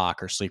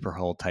headlock or sleeper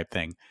hold type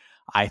thing.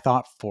 I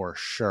thought for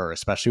sure,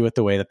 especially with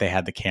the way that they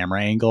had the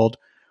camera angled,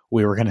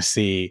 we were going to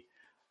see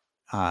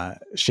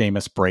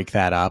Sheamus break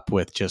that up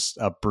with just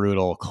a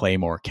brutal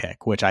Claymore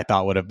kick, which I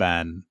thought would have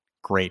been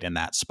great in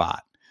that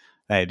spot.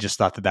 I just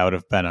thought that would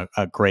have been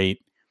a great,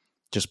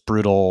 just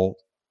brutal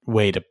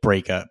way to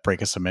break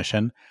a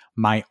submission.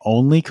 My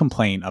only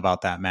complaint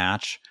about that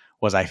match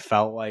was I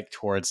felt like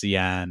towards the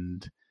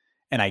end,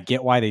 and I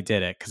get why they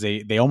did it, because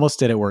they almost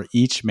did it where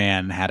each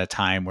man had a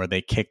time where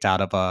they kicked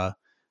out of a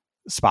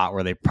spot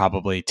where they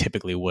probably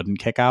typically wouldn't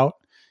kick out,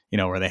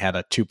 where they had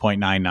a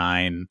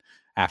 2.99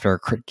 after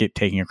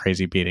taking a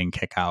crazy beating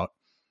kick out.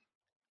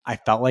 I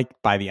felt like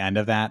by the end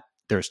of that,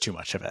 there's too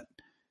much of it.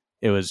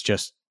 It was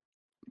just,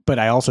 but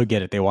I also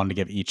get it. They wanted to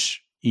give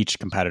each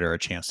competitor a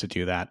chance to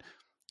do that.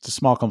 It's a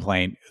small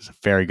complaint. It was a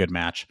very good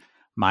match.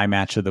 My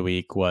match of the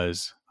week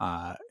was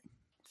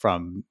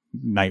from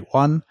night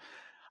one,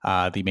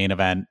 the main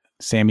event,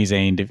 Sami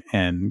Zayn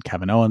and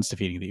Kevin Owens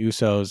defeating the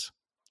Usos.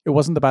 It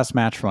wasn't the best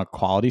match from a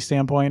quality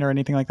standpoint or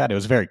anything like that. It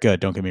was very good,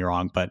 don't get me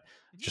wrong, but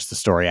just the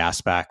story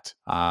aspect.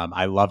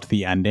 I loved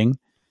the ending,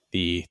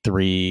 the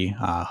 3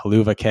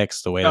 haluva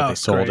kicks, the way that they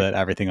sold it,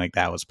 everything like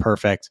that was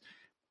perfect.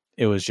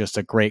 It was just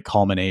a great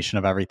culmination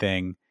of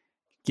everything.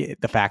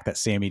 the fact that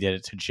Sammy did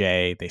it to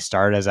Jay. They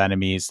started as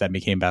enemies, then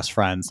became best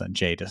friends. Then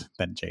Jay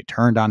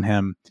turned on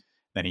him.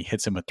 Then he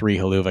hits him with 3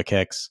 haluva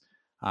kicks.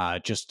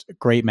 Just a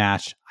great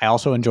match. I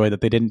also enjoyed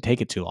that they didn't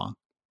take it too long.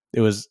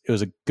 It was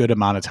a good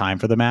amount of time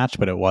for the match,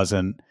 but it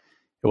wasn't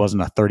a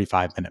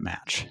 35-minute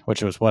match,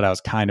 which was what I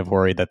was kind of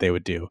worried that they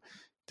would do.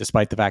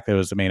 Despite the fact that it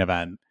was the main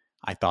event,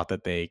 I thought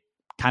that they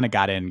kind of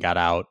got in, got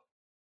out,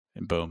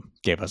 and boom,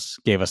 gave us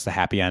the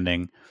happy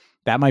ending.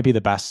 That might be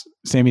the best.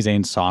 Sami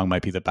Zayn's song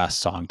might be the best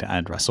song to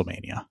end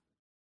WrestleMania.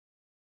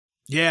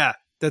 Yeah,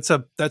 that's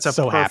a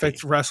So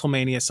perfect happy.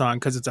 WrestleMania song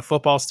because it's a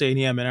football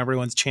stadium and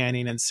everyone's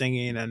chanting and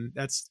singing, and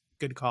that's a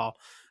good call.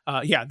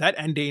 Yeah, that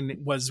ending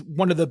was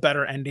one of the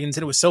better endings,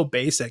 and it was so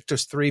basic,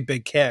 just 3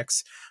 big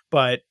kicks,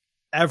 but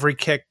every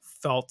kick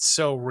felt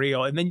so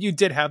real. And then you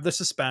did have the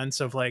suspense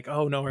of like,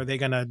 oh no, are they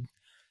gonna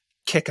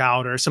kick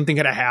out or something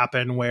going to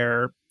happen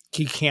where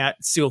he can't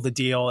seal the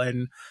deal?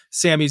 And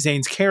Sami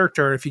Zayn's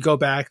character, if you go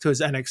back to his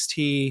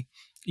NXT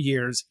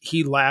years,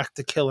 he lacked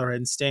the killer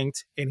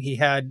instinct, and he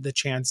had the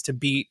chance to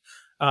beat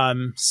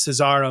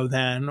Cesaro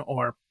then,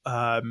 or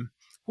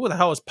who the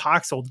hell is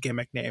Pac's old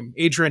gimmick name?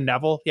 Adrian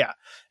Neville. Yeah.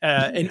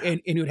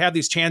 And he would have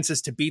these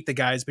chances to beat the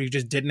guys, but he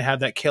just didn't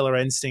have that killer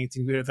instinct,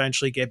 and he would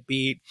eventually get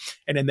beat.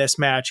 And in this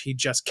match, he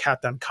just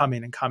kept on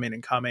coming and coming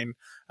and coming,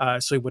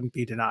 so he wouldn't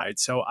be denied.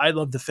 So I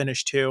love the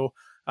finish too.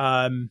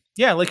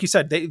 Yeah, like you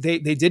said, they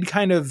did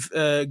kind of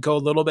go a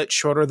little bit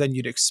shorter than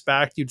you'd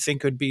expect. You'd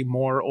think it would be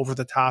more over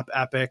the top,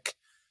 epic,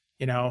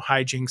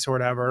 hijinks or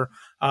whatever.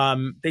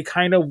 They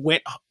kind of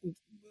went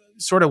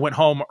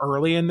home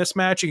early in this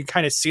match. You can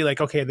kind of see like,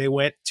 okay, they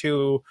went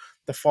to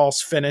the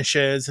false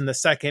finishes in the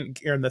second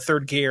gear and the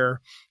third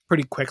gear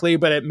pretty quickly,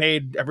 but it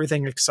made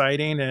everything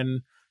exciting.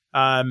 And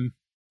I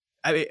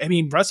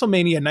mean,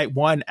 WrestleMania night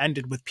 1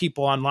 ended with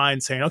people online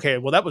saying, okay,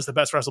 well, that was the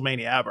best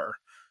WrestleMania ever,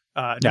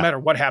 no matter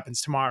what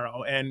happens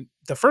tomorrow. And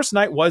the first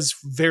night was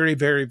very,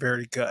 very,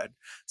 very good.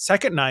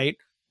 Second night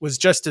was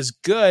just as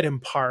good in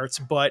parts,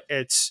 but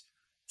it's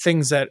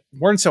things that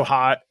weren't so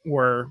hot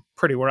were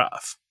pretty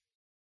rough.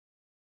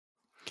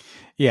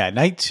 Yeah,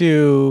 night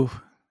 2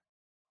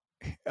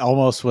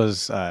 almost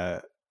was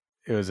it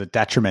was a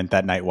detriment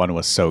that night 1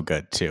 was so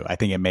good too. I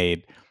think it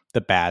made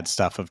the bad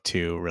stuff of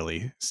 2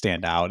 really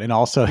stand out. And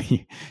also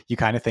you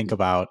kind of think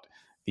about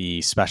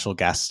the special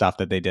guest stuff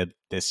that they did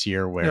this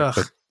year where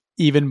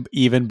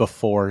even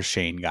before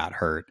Shane got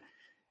hurt,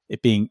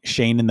 it being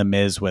Shane and the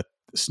Miz with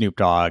Snoop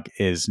Dogg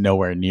is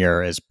nowhere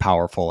near as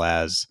powerful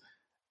as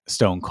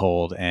Stone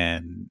Cold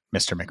and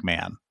Mr.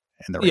 McMahon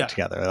in the ring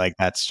together. Like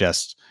that's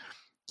just,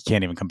 you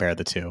can't even compare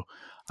the two.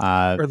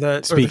 Or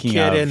the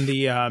kid in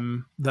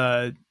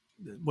the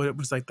what it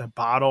was like the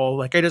bottle.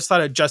 Like I just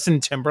thought of Justin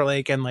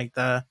Timberlake and like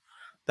the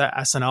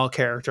SNL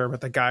character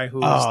with the guy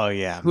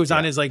who's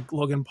on his like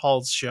Logan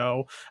Paul's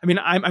show. I mean,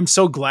 I'm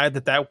so glad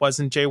that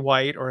wasn't Jay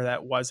White, or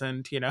that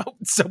wasn't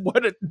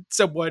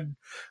someone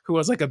who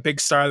was like a big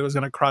star that was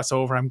going to cross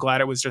over. I'm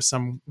glad it was just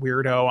some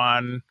weirdo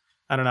on,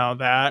 I don't know,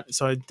 that.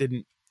 So I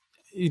didn't.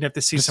 You'd have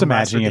to see just some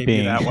imagining it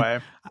being that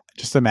way.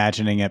 Just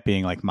imagining it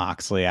being like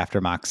Moxley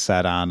after Mox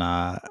said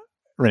on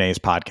Renee's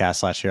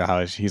podcast last year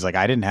how he's like,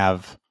 I didn't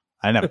have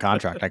a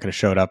contract. I could have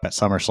showed up at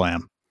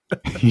SummerSlam.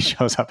 He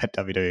shows up at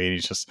WWE and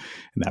he's just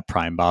in that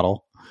Prime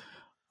bottle.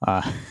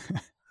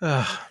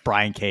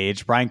 Brian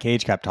Cage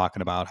kept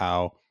talking about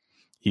how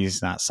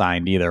he's not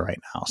signed either right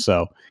now,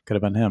 so could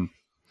have been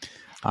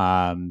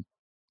him.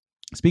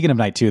 Speaking of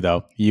night 2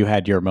 though, you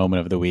had your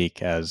moment of the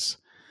week as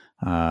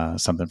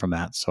something from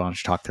that, so why don't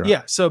you talk through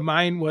it? So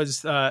mine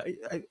was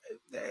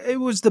it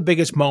was the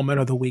biggest moment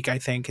of the week, I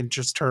think, in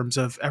just terms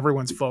of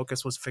everyone's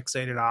focus was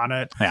fixated on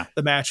it. Yeah.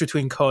 The match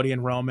between Cody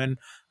and Roman.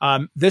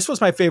 This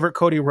was my favorite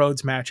Cody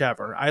Rhodes match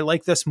ever. I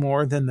like this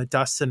more than the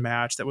Dustin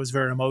match that was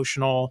very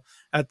emotional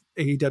at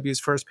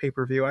AEW's first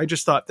pay-per-view. I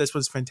just thought this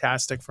was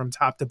fantastic from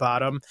top to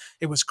bottom.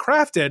 It was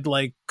crafted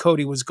like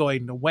Cody was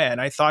going to win.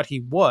 I thought he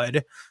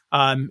would.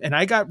 And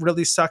I got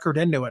really suckered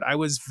into it. I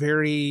was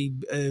very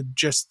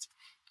just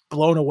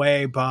blown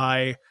away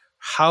by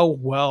how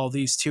well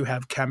these two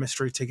have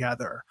chemistry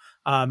together.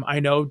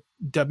 I know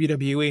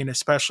WWE and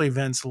especially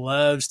Vince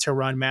loves to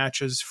run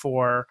matches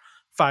for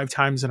 5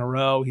 times in a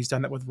row. He's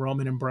done that with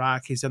Roman and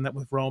Brock. He's done that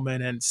with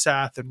Roman and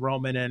Seth and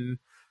Roman and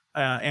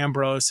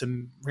Ambrose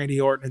and Randy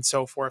Orton and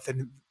so forth.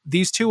 And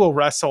these two will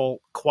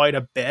wrestle quite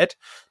a bit,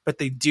 but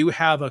they do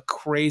have a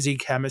crazy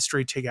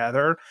chemistry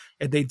together.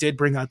 And they did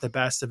bring out the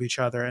best of each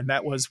other. And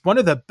that was one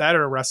of the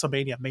better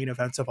WrestleMania main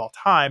events of all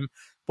time.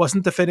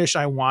 Wasn't the finish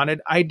I wanted.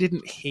 I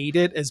didn't hate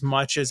it as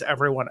much as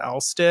everyone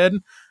else did.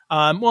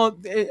 And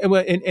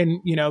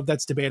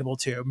that's debatable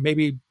too.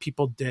 Maybe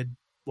people did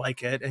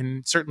like it,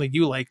 and certainly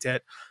you liked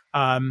it.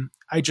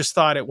 I just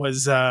thought it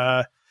was,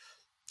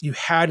 you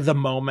had the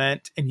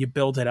moment and you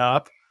build it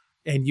up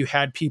and you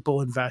had people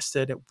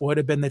invested. It would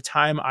have been the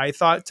time, I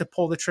thought, to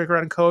pull the trigger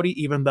on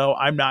Cody, even though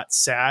I'm not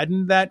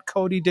saddened that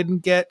Cody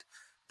didn't get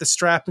the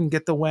strap and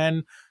get the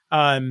win.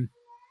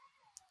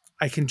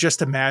 I can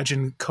just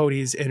imagine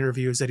Cody's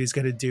interviews that he's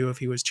going to do if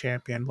he was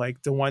champion,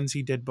 like the ones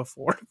he did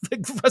before,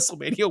 like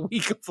WrestleMania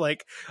week of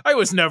like, I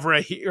was never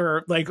a heel,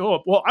 or like,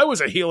 oh, well, I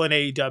was a heel in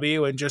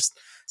AEW, and just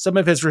some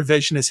of his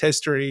revisionist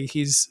history.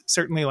 He's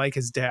certainly like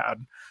his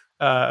dad,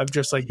 of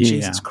just like,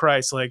 Jesus Yeah.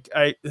 Christ, like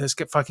this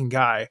fucking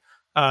guy.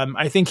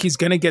 I think he's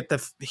going to get the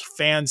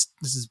fans.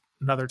 This is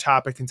another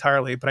topic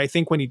entirely, but I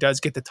think when he does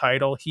get the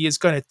title, he is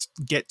going to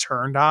get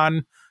turned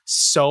on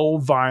so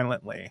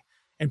violently,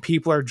 and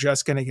people are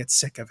just going to get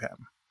sick of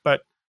him.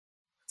 But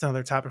it's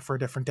another topic for a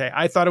different day.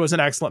 I thought it was an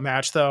excellent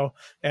match, though,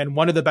 and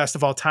one of the best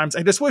of all times.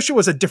 I just wish it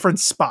was a different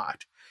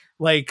spot,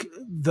 like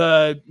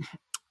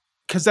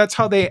because that's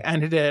how they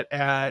ended it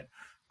at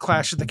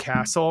Clash of the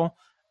Castle.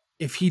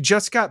 If he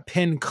just got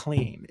pinned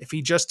clean, if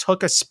he just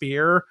took a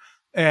spear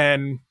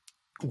and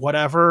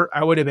whatever,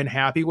 I would have been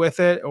happy with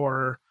it,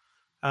 or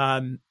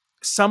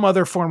some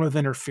other form of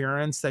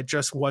interference that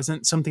just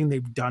wasn't something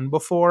they've done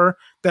before,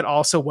 that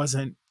also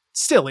wasn't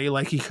silly,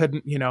 like he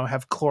couldn't,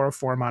 have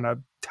chloroform on a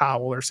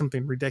towel or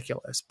something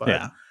ridiculous. But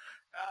Yeah.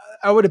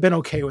 I would have been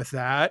okay with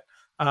that.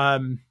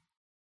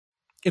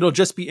 It'll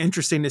just be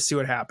interesting to see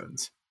what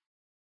happens.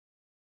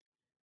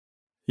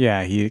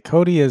 Yeah,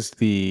 Cody is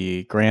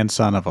the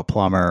grandson of a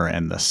plumber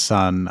and the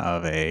son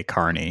of a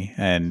carny,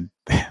 and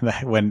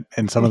when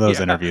in some of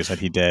those interviews that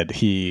he did,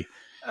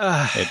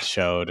 it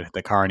showed,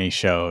 the carny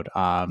showed.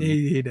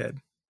 He did.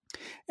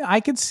 I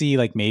could see,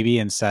 like, maybe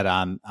instead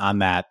on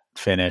that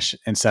finish,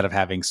 instead of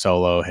having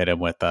Solo hit him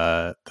with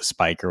the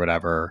spike or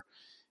whatever,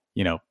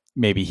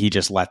 maybe he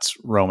just lets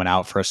Roman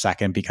out for a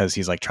second because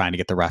he's like trying to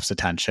get the ref's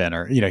attention,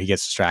 or he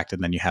gets distracted,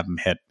 and then you have him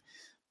hit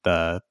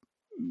the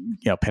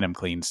pin him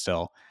clean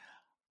still.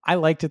 I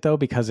liked it though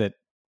because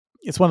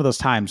it's one of those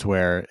times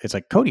where it's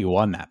like Cody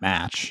won that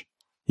match.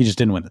 He just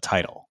didn't win the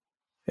title,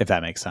 if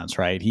that makes sense,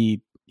 right?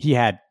 He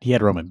had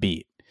Roman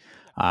beat.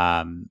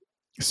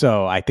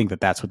 So I think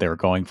that's what they were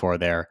going for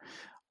there.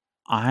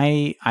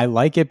 I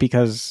like it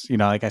because,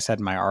 like I said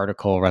in my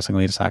article,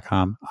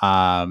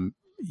 WrestlingLeaders.com,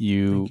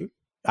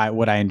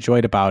 what I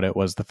enjoyed about it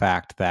was the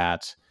fact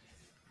that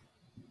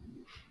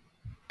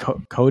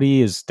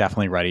Cody is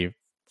definitely ready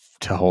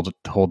to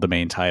hold the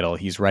main title.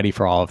 He's ready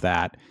for all of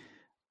that.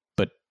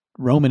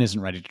 Roman isn't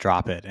ready to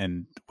drop it,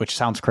 and which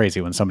sounds crazy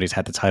when somebody's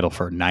had the title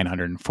for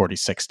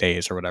 946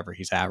 days or whatever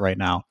he's at right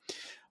now.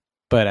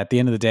 But at the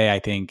end of the day, I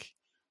think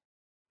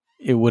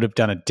it would have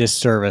done a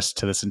disservice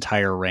to this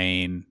entire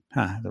reigns,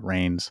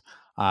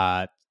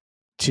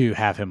 to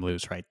have him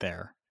lose right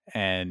there.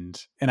 And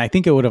I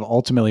think it would have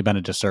ultimately been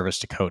a disservice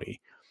to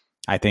Cody.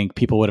 I think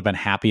people would have been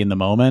happy in the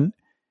moment,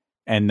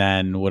 and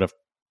then it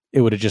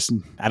would have just,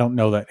 I don't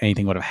know that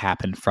anything would have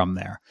happened from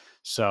there.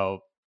 So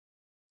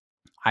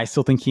I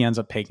still think he ends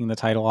up taking the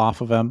title off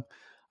of him.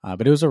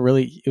 But it was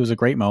a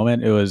great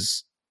moment. It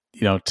was,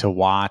 to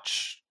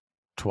watch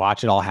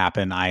it all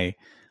happen. I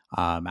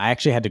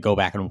actually had to go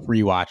back and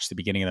rewatch the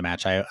beginning of the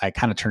match. I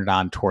kind of turned it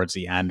on towards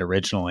the end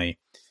originally,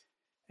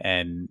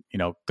 and,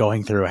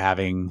 going through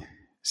having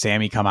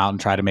Sammy come out and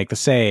try to make the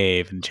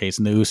save and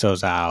chasing the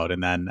Usos out,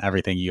 and then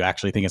everything you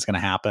actually think is going to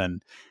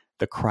happen.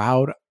 The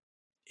crowd,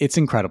 it's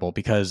incredible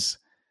because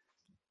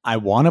I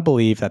want to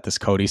believe that this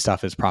Cody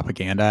stuff is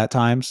propaganda at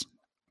times.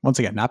 Once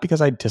again, not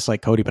because I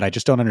dislike Cody, but I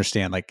just don't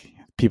understand, like,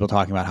 people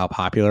talking about how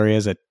popular he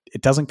is. It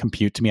doesn't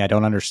compute to me. I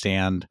don't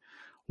understand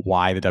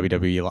why the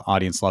WWE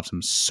audience loves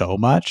him so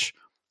much.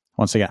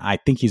 Once again, I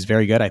think he's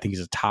very good. I think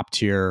he's a top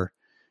tier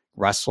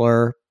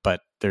wrestler,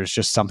 but there's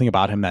just something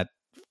about him that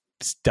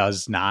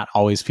does not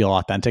always feel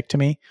authentic to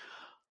me.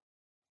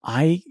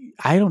 I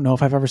don't know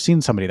if I've ever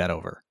seen somebody that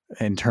over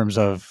in terms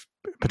of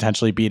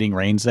potentially beating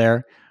Reigns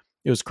there.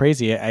 It was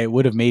crazy. It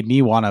would have made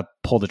me want to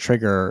pull the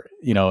trigger,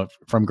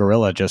 from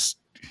Gorilla, just,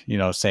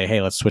 say,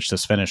 hey, let's switch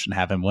this finish and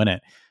have him win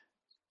it.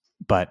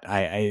 But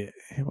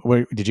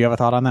did you have a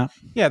thought on that?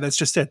 Yeah, that's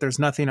just it. There's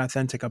nothing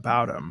authentic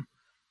about him.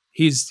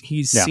 He's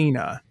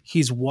Cena.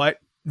 He's what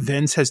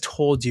Vince has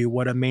told you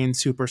what a main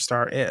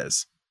superstar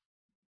is.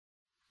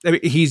 I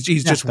mean, he's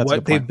just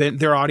what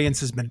their audience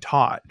has been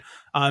taught.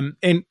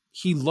 And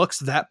he looks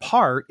that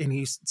part, and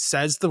he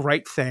says the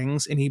right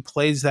things, and he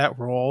plays that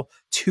role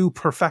to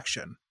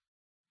perfection.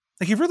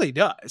 Like, he really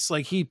does.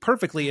 Like, he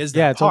perfectly is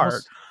that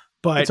part.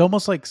 But it's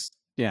almost like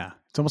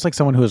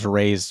someone who was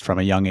raised from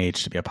a young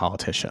age to be a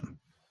politician.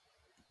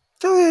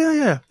 Oh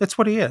yeah. That's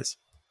what he is.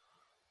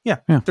 Yeah.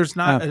 There's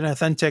not an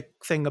authentic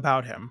thing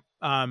about him.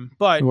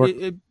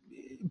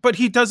 But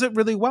he does it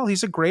really well.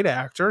 He's a great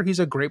actor. He's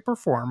a great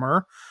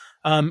performer.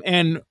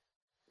 And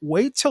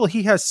wait till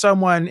he has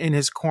someone in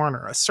his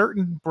corner, a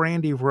certain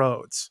Brandy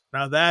Rhodes.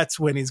 Now that's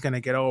when he's going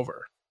to get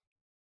over.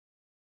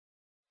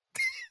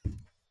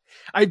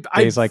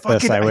 Days like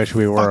this, I wish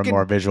we were a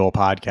more visual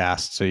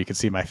podcast so you could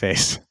see my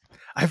face.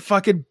 I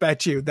fucking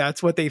bet you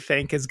that's what they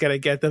think is going to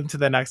get them to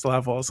the next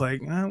level. It's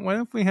like, what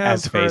if we have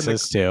as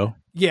faces too?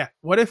 Yeah.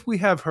 What if we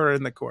have her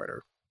in the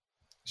corner?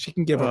 She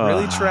can give a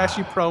really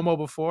trashy promo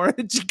before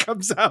and she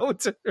comes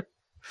out.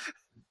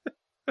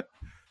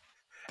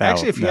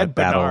 Actually, if he had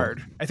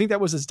Bernard, I think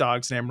that was his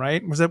dog's name,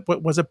 right? Was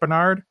it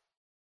Bernard?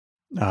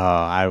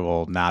 I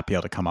will not be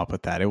able to come up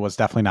with that. It was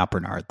definitely not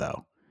Bernard,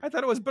 though. I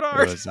thought it was It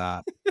Bernard. was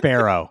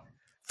Barrow.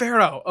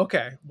 Pharaoh.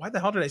 Okay. Why the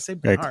hell did I say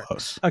Very Bernard?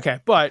 close. Okay.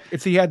 But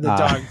if he had the Uh,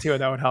 dog too,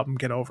 that would help him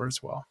get over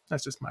as well.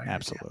 That's just my idea.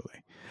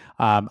 absolutely.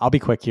 I'll be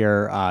quick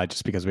here,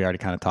 just because we already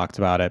kind of talked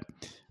about it.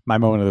 My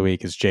moment of the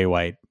week is Jay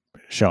White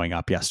showing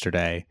up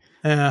yesterday.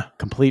 Yeah.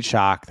 Complete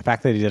shock. The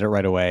fact that he did it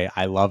right away.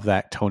 I love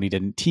that Tony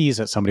didn't tease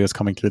that somebody was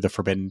coming through the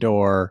forbidden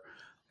door.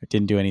 It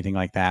didn't do anything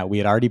like that. We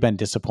had already been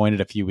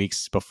disappointed a few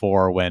weeks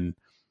before when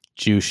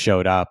Juice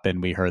showed up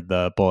and we heard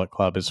the Bullet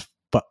Club is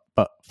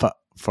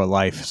for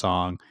life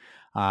song.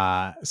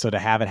 So to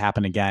have it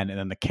happen again, and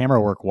then the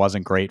camera work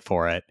wasn't great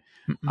for it.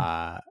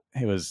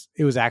 It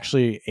was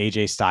actually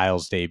AJ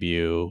Styles'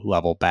 debut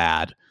level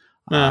bad.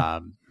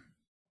 Yeah.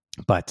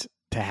 But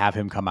to have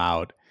him come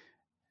out,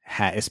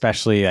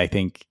 especially, I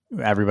think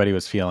everybody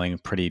was feeling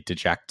pretty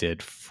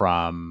dejected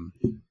from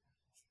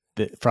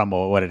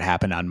what had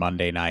happened on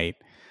Monday night.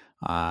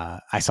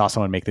 I saw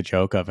someone make the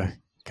joke of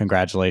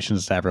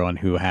congratulations to everyone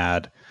who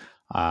had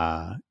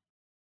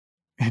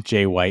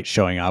Jay White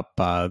showing up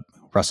after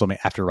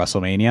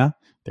WrestleMania.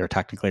 They were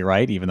technically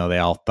right, even though they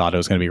all thought it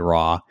was going to be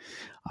Raw.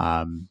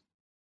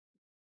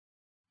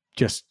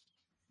 Just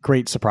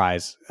great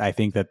surprise. I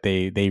think that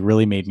they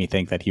really made me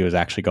think that he was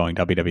actually going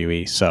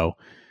WWE. So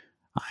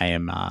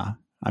I'm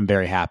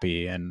very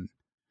happy, and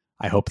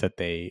I hope that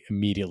they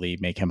immediately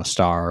make him a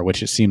star,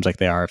 which it seems like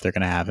they are if they're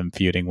going to have him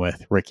feuding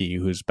with Ricky,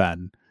 who's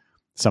been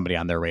somebody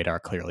on their radar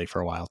clearly for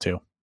a while too.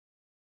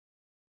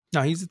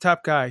 No, he's the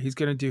top guy. He's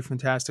going to do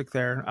fantastic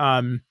there.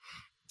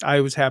 I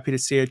was happy to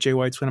see it. Jay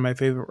White's one of my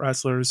favorite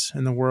wrestlers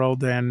in the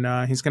world, and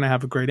he's going to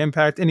have a great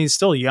impact. And he's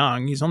still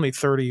young. He's only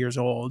 30 years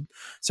old.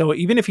 So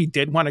even if he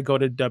did want to go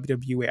to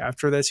WWE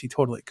after this, he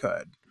totally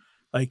could.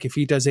 Like if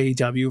he does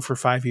AEW for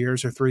 5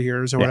 years or 3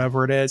 years or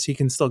whatever it is, he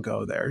can still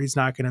go there. He's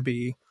not going to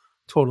be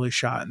totally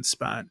shot and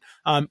spent,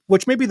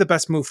 which may be the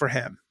best move for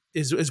him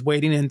is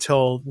waiting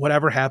until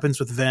whatever happens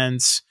with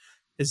Vince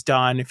is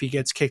done. If he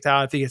gets kicked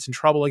out, if he gets in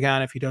trouble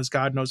again, if he does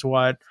God knows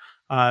what,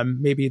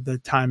 maybe the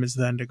time is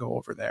then to go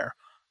over there.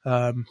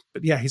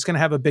 But yeah, he's going to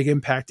have a big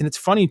impact. And it's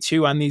funny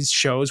too, on these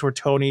shows where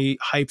Tony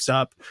hypes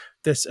up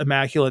this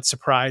immaculate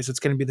surprise that's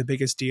going to be the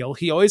biggest deal,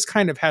 he always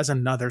kind of has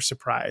another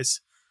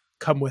surprise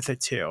come with it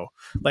too.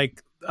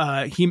 Like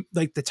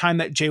the time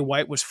that Jay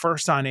White was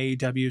first on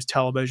AEW's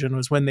television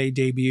was when they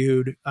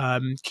debuted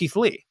Keith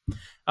Lee.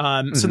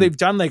 So they've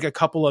done like a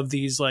couple of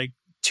these like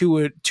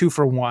two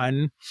for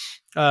one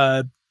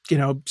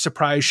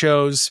surprise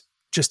shows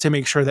just to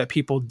make sure that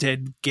people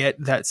did get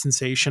that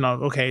sensation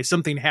of, okay,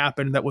 something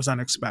happened that was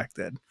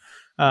unexpected.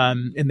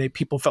 And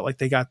people felt like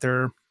they got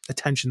their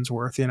attention's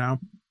worth,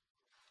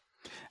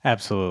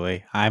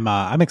 Absolutely.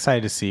 I'm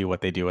excited to see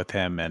what they do with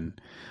him. And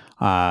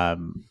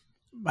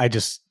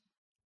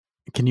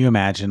can you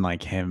imagine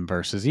like him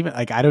versus even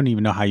like, I don't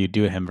even know how you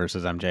do him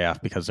versus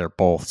MJF because they're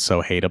both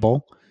so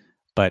hateable,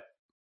 but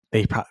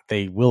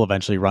they will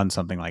eventually run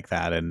something like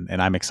that. And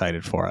I'm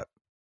excited for it.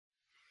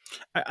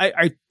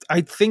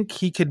 I think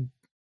he could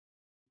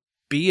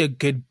be a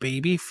good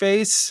baby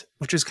face,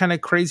 which is kind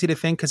of crazy to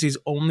think because he's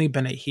only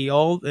been a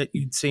heel that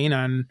you'd seen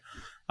on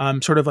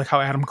sort of like how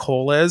Adam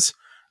Cole is.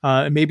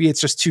 Maybe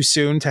it's just too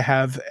soon to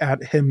have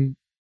him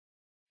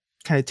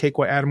kind of take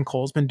what Adam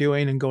Cole's been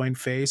doing and going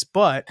face,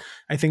 but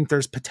I think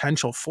there's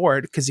potential for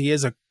it because he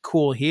is a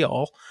cool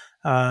heel.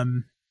 I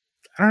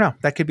don't know.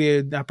 That could be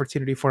an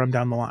opportunity for him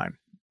down the line.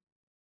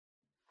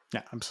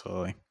 Yeah,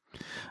 absolutely.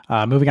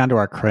 Moving on to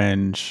our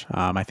cringe.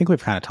 I think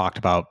we've kind of talked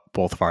about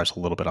both of ours a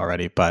little bit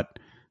already, but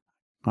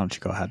why don't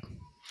you go ahead?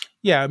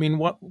 Yeah, I mean,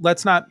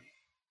 let's not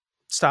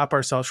stop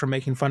ourselves from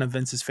making fun of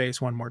Vince's face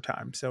one more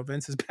time. So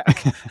Vince is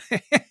back.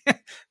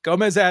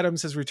 Gomez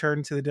Adams has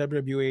returned to the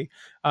WWE.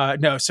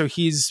 No, so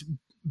he's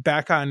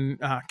back on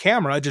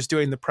camera, just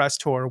doing the press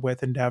tour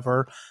with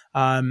Endeavor.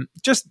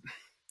 Just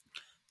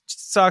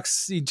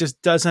sucks. He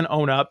just doesn't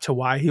own up to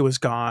why he was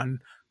gone,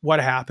 what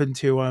happened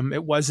to him.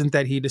 It wasn't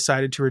that he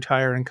decided to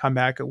retire and come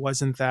back. It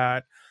wasn't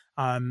that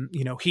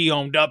he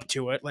owned up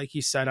to it, like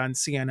he said on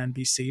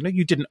CNNBC. No,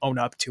 you didn't own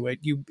up to it.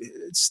 You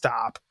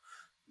stop.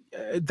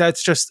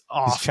 That's just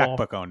awful. His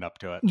checkbook owned up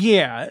to it.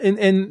 Yeah,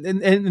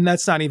 and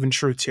that's not even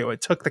true too.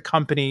 It took the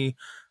company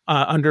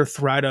under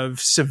threat of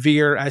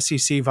severe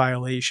SEC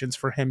violations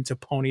for him to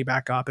pony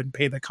back up and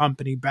pay the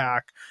company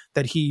back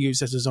that he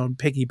used as his own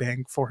piggy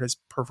bank for his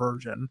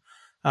perversion.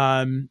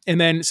 And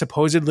then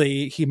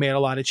supposedly he made a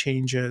lot of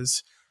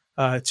changes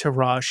to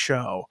Raw's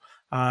show.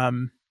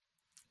 And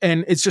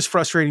it's just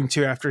frustrating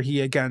too, after he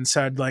again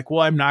said like,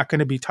 well, I'm not going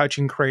to be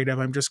touching creative.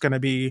 I'm just going to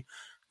be,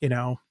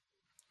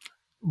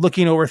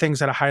 looking over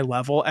things at a high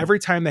level. Every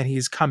time that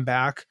he's come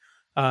back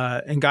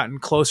and gotten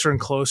closer and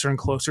closer and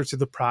closer to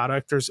the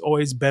product, there's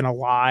always been a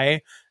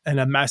lie and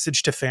a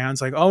message to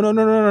fans like, oh,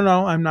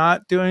 no. I'm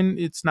not doing,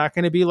 it's not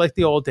going to be like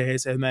the old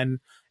days. And then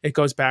it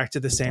goes back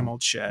to the same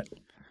old shit.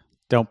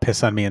 Don't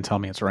piss on me and tell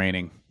me it's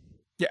raining.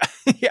 Yeah.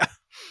 Yeah.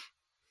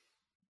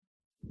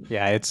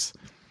 Yeah. It's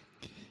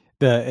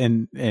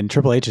and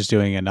Triple H is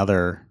doing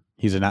another,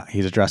 he's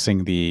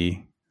addressing the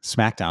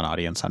SmackDown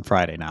audience on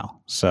Friday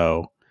now.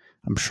 So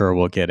I'm sure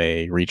we'll get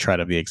a retread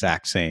of the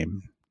exact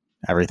same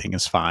everything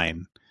is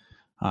fine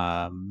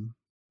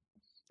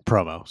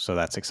promo. So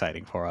that's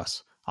exciting for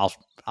us.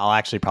 I'll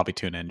actually probably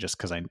tune in just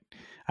because I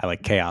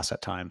like chaos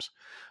at times.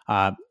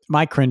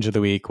 My cringe of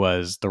the week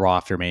was the Raw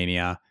after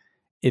Mania.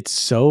 It's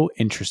so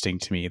interesting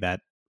to me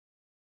that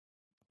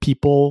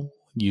people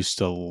used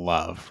to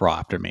love Raw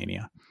after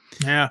Mania.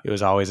 Yeah. It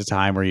was always a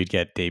time where you'd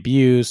get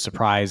debuts,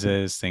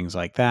 surprises, things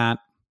like that.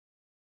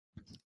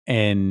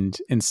 And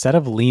instead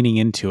of leaning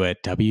into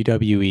it,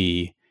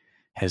 WWE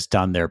has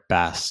done their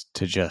best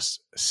to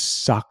just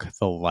suck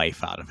the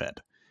life out of it.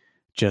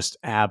 Just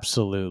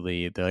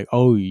absolutely, they're like,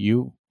 "Oh,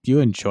 you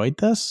enjoyed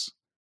this?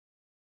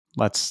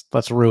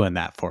 Let's ruin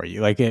that for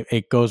you." Like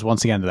it goes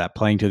once again to that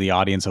playing to the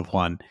audience of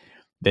one.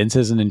 Vince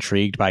isn't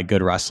intrigued by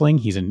good wrestling.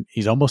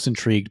 He's almost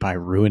intrigued by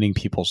ruining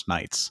people's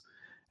nights,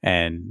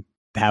 and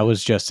that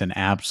was just an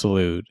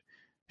absolute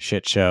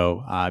shit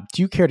show.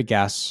 Do you care to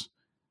guess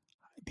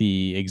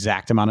the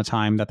exact amount of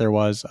time that there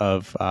was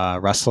of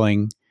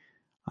wrestling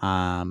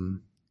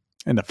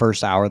in the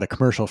first hour, the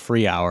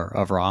commercial-free hour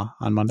of Raw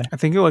on Monday? I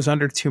think it was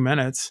under 2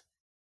 minutes.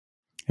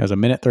 It was a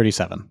minute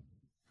 37.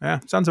 Yeah,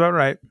 sounds about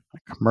right.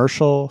 A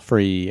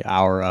commercial-free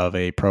hour of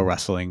a pro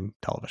wrestling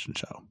television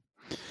show.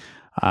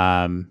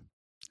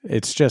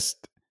 It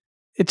just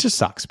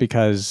sucks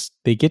because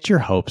they get your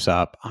hopes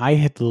up. I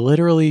had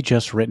literally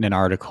just written an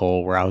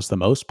article where I was the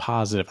most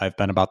positive I've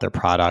been about their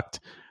product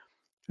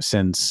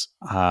since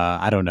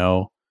I don't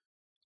know,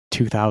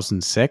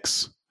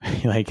 2006.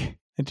 like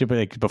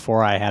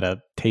before I had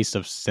a taste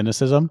of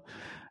cynicism,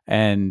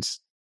 and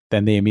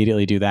then they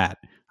immediately do that.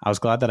 I was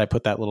glad that I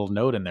put that little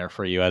note in there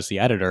for you as the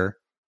editor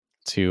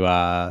to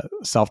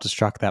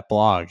self-destruct that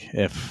blog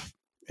if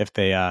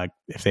they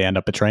end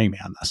up betraying me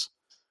on this.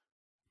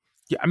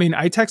 Yeah, I mean,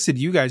 I texted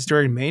you guys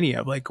during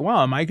Mania, like,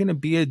 "Wow, am I going to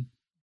be a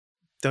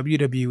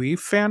WWE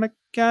fan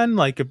again?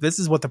 Like, if this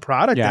is what the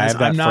product is, I have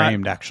that I'm not."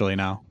 framed actually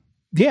now.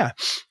 Yeah,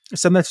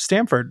 send that to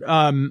Stanford.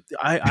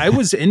 I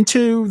was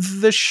into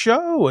the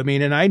show. I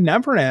mean, and I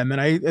never am,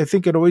 and I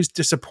think it always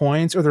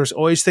disappoints, or there's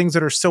always things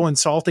that are so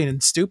insulting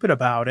and stupid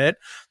about it.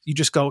 You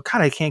just go,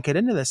 God, I can't get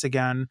into this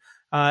again.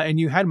 And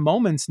you had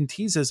moments and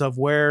teases of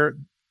where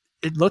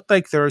it looked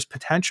like there was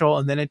potential,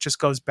 and then it just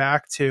goes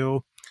back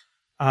to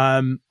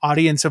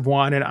audience of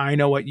one, and I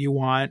know what you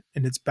want,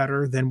 and it's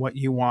better than what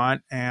you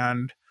want,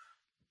 and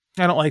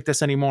I don't like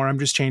this anymore. I'm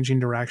just changing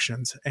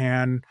directions,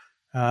 and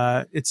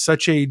it's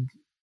such a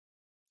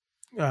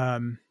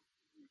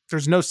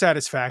there's no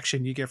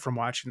satisfaction you get from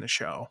watching the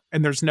show,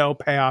 and there's no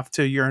payoff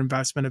to your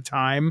investment of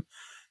time,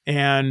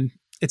 and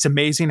it's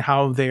amazing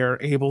how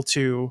they're able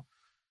to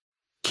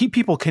keep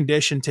people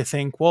conditioned to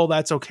think, well,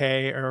 that's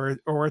okay,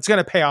 or it's going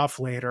to pay off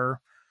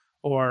later,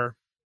 or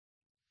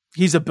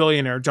he's a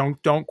billionaire.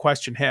 Don't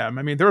question him.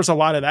 I mean, there was a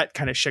lot of that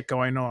kind of shit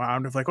going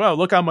around of like, well,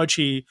 look how much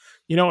he,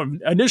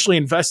 initially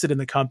invested in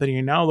the company,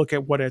 and now look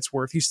at what it's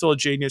worth. He's still a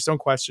genius. Don't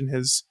question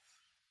his,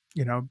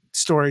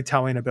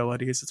 storytelling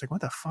abilities. It's like, what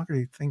the fuck are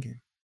you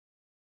thinking?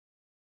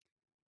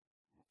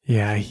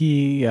 Yeah,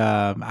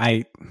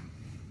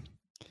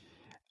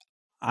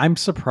 I'm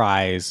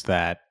surprised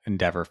that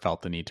Endeavor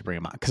felt the need to bring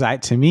him on, because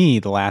to me,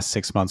 the last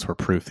 6 months were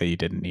proof that you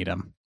didn't need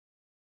him.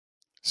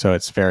 So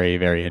it's very,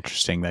 very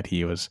interesting that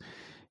he was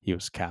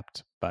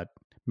kept. But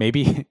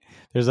maybe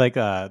there's like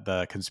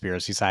the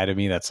conspiracy side of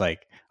me that's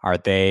like, are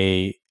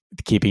they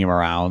keeping him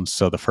around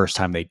so the first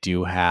time they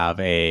do have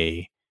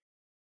a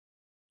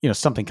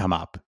something come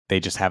up, they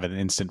just have an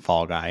instant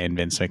fall guy in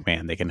Vince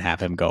McMahon, they can have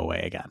him go away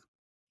again.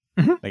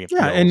 Mm-hmm. Like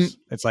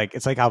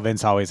it's like how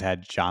Vince always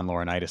had John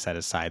Laurinaitis at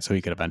his side so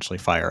he could eventually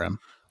fire him.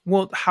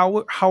 Well,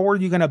 how are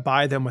you going to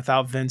buy them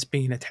without Vince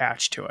being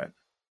attached to it?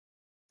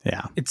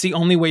 Yeah. It's the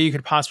only way you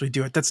could possibly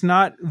do it. That's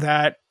not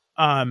that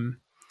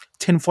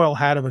tinfoil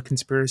hat of a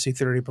conspiracy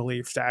theory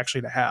belief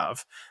to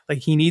have. Like,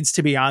 he needs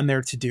to be on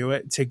there to do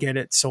it, to get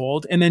it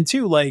sold. And then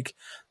too, like,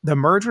 the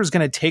merger is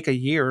going to take a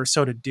year or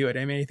so to do it.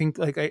 I mean, I think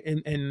like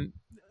in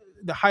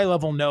the high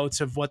level notes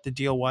of what the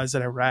deal was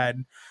that I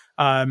read,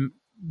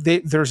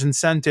 there's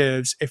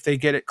incentives if they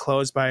get it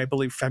closed by, I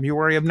believe,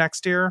 February of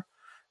next year.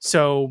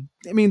 So,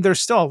 I mean, there's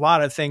still a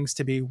lot of things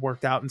to be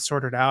worked out and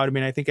sorted out. I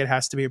mean, I think it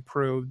has to be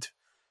approved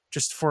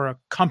just for a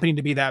company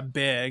to be that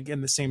big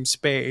in the same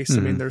space. Mm-hmm.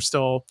 I mean, there's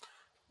still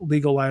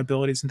legal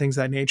liabilities and things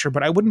of that nature,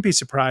 but I wouldn't be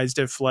surprised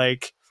if,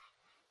 like,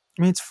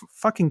 I mean, it's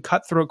fucking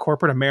cutthroat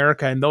corporate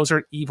America, and those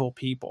are evil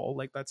people.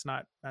 Like, that's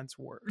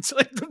words.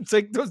 Like, it's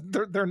like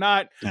they're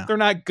not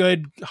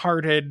good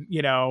hearted.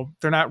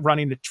 They're not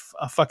running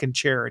a fucking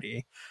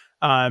charity.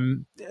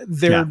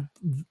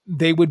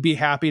 They would be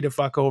happy to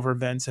fuck over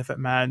Vince if it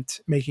meant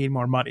making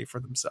more money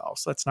for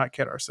themselves. Let's not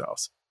kid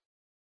ourselves.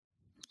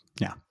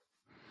 Yeah.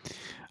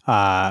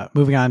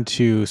 Moving on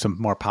to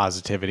some more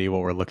positivity,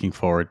 what we're looking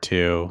forward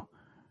to.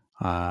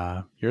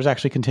 Yours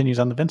actually continues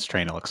on the Vince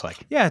train, it looks like.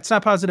 Yeah, it's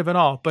not positive at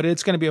all, but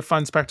it's going to be a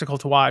fun spectacle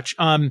to watch.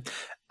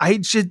 I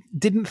just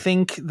didn't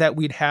think that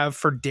we'd have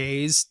for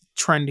days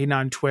trending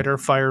on Twitter,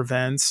 fire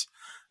Vince.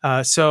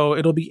 So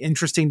it'll be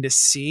interesting to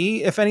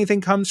see if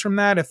anything comes from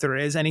that, if there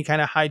is any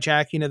kind of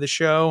hijacking of the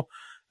show.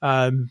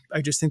 I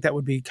just think that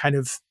would be kind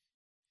of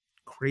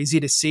crazy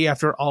to see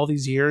after all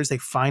these years. They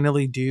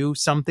finally do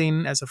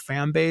something as a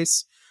fan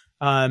base.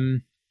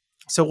 Um,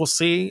 so we'll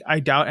see. I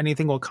doubt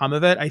anything will come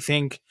of it. I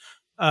think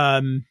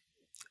um,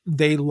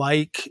 they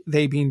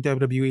being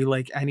WWE,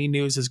 like any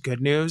news is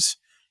good news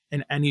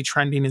and any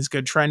trending is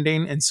good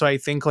trending. And so I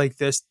think like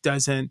this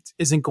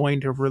isn't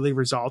going to really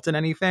result in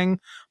anything.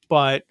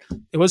 But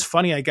it was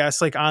funny, I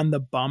guess, like on the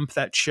bump,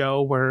 that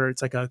show where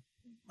it's like I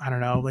don't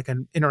know, like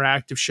an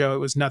interactive show. It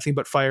was nothing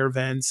but fire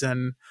Vince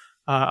and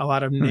a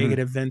lot of Mhm.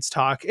 negative Vince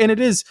talk. And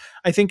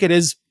I think it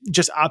is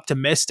just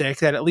optimistic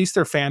that at least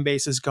their fan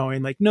base is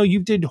going like, no, you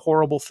did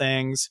horrible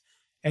things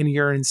and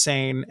you're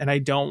insane. And I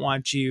don't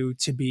want you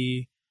to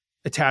be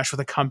attached with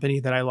a company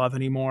that I love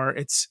anymore.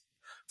 It's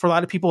for a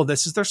lot of people,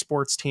 this is their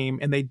sports team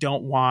and they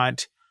don't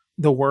want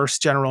the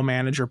worst general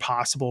manager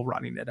possible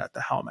running it at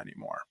the helm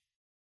anymore.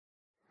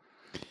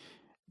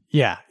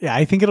 Yeah,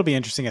 I think it'll be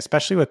interesting,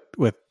 especially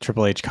with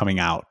Triple H coming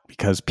out,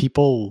 because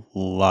people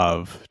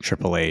love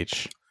Triple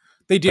H,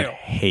 They but do.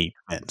 hate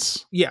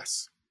Vince.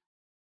 Yes.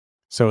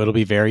 So it'll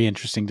be very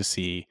interesting to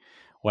see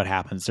what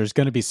happens. There's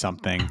going to be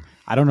something.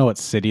 I don't know what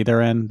city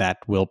they're in that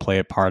will play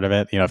a part of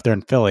it. You know, if they're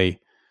in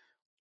Philly,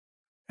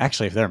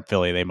 actually, if they're in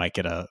Philly, they might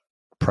get a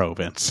pro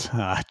Vince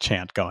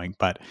chant going.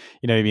 But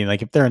you know what I mean?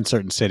 Like if they're in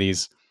certain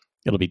cities,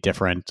 it'll be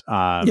different.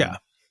 Yeah.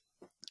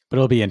 But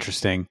it'll be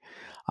interesting.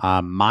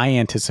 My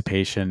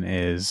anticipation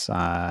is,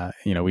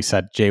 we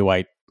said Jay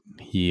White,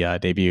 he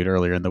debuted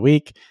earlier in the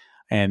week,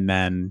 and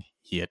then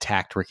he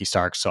attacked Ricky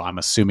Starks. So I'm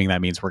assuming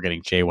that means we're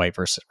getting Jay White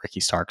versus Ricky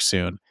Starks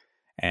soon.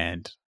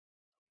 And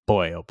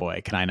boy, oh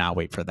boy, can I not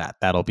wait for that.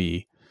 That'll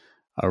be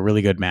a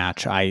really good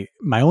match.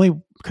 My only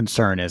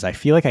concern is I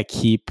feel like I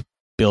keep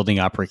building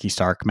up Ricky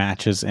Stark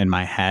matches in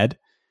my head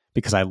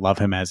because I love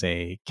him as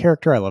a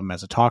character. I love him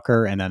as a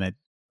talker, and then it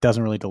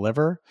doesn't really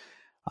deliver.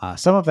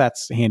 Some of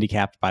that's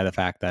handicapped by the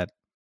fact that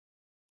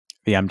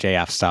the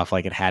MJF stuff,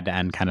 like it had to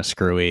end kind of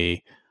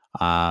screwy.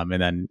 And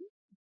then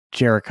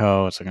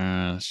Jericho, it's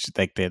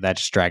like that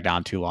just dragged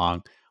on too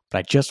long. But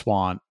I just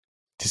want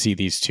to see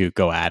these two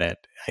go at it.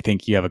 I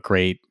think you have a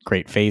great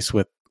face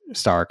with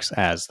Starks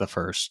as the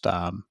first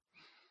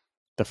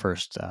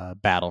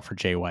battle for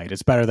Jay White.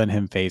 It's better than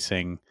him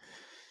facing,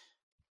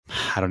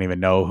 I don't even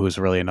know who's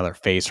really another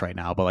face right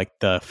now, but like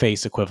the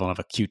face equivalent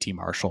of a QT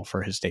Marshall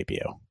for his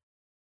debut.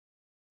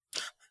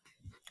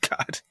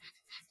 God.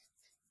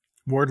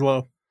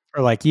 Wardlow.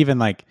 Or like even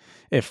like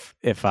if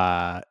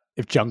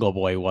Jungle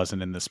Boy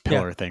wasn't in this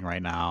pillar thing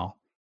right now,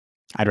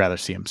 I'd rather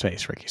see him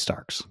face Ricky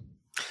Starks.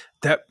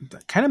 That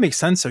kind of makes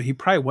sense. So he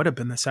probably would have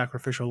been the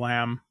sacrificial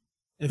lamb.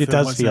 If it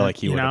does feel like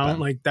he would have been.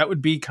 Like that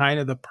would be kind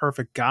of the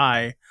perfect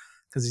guy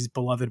because he's a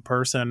beloved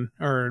person,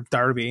 or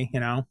Darby,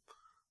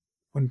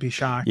 wouldn't be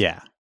shocked.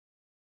 Yeah.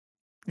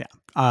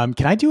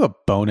 Can I do a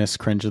bonus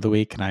cringe of the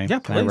week? Can I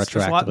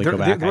retroactively go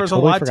back? I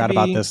totally forgot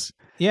about this.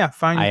 Yeah,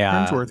 fine.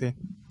 Cringeworthy.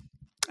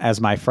 As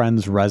my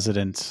friend's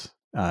resident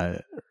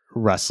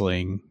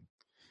wrestling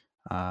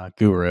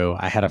guru,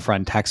 I had a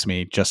friend text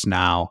me just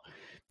now,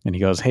 and he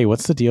goes, "Hey,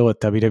 what's the deal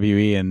with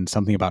WWE and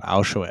something about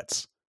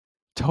Auschwitz?"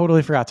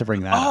 Totally forgot to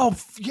bring that up. Oh,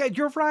 yeah,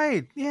 you're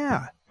right.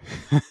 Yeah.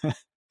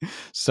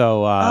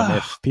 So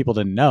if people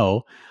didn't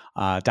know,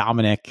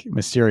 Dominic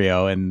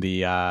Mysterio in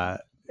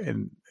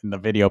the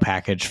video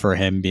package for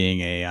him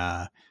being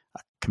a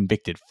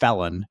convicted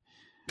felon,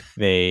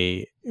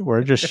 they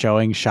were just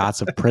showing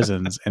shots of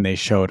prisons, and they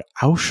showed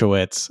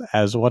Auschwitz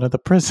as one of the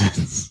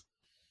prisons.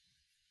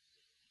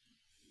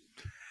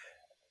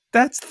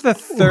 That's the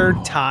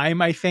third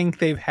time I think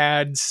they've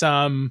had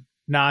some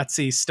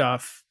Nazi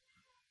stuff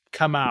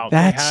come out.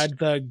 They had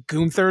the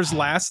Gunther's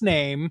last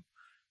name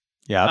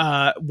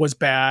was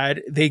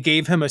bad. They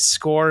gave him a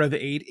score of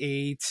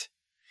 8-8.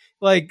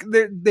 Like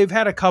they've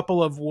had a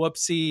couple of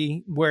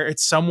whoopsie where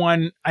it's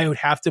someone, I would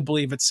have to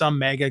believe it's some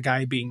mega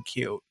guy being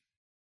cute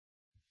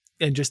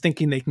and just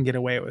thinking they can get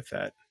away with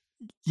it.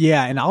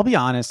 Yeah, and I'll be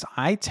honest,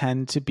 I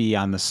tend to be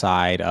on the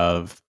side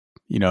of,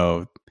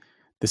 the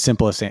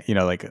simplest,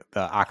 like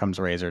the Occam's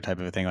razor type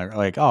of a thing,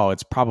 like, oh,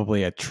 it's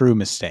probably a true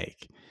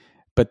mistake.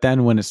 But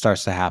then when it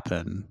starts to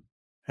happen,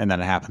 and then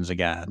it happens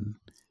again,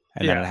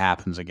 and then it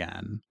happens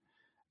again,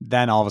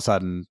 then all of a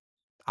sudden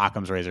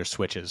Occam's razor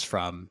switches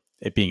from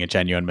it being a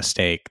genuine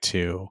mistake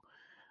to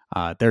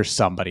there's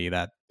somebody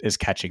that is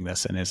catching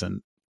this and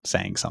isn't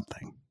saying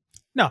something.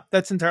 No,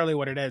 that's entirely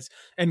what it is.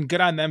 And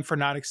good on them for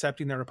not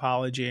accepting their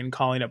apology and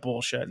calling it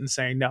bullshit and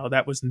saying, no,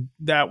 that was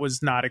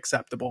not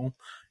acceptable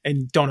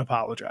and don't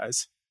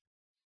apologize.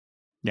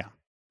 Yeah.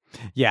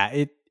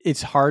 Yeah.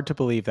 It's hard to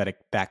believe that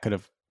that could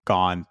have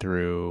gone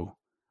through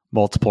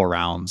multiple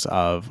rounds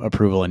of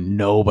approval and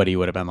nobody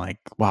would have been like,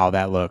 wow,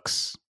 that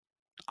looks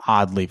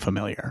oddly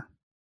familiar.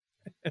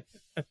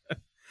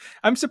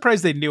 I'm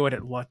surprised they knew what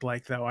it looked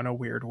like, though, in a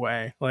weird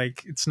way.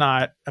 Like, it's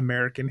not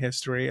American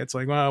history. It's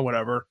like, well,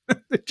 whatever.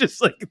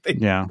 Just like they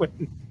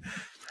wouldn't.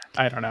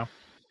 I don't know.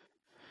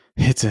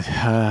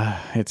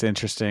 It's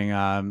interesting.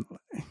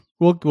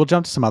 we'll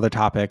jump to some other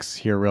topics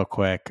here real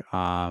quick.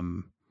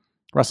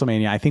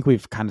 WrestleMania, I think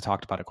we've kind of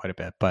talked about it quite a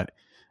bit, but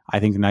I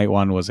think night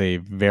one was a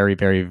very,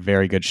 very,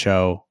 very good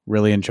show.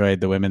 Really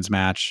enjoyed the women's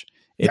match.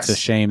 It's a Yes.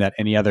 shame that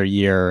any other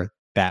year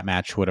that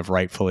match would have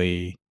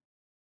rightfully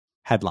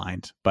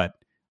headlined, but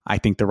I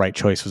think the right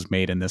choice was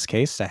made in this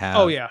case to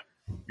Oh have yeah.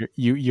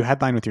 you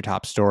headline with your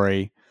top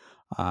story.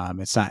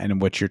 It's not in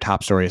which your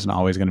top story isn't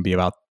always going to be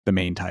about the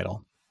main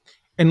title,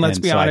 And let's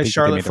and be so I honest, think that they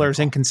Charlotte made the right Flair's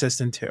call.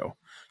 inconsistent too.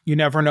 You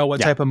never know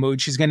what Yeah, type of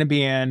mood she's going to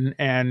be in,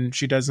 and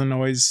she doesn't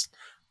always,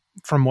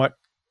 from what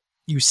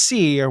you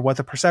see or what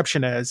the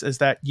perception is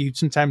that you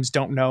sometimes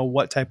don't know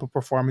what type of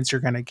performance you're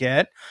going to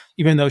get,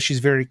 even though she's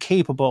very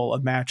capable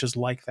of matches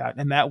like that.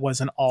 And that was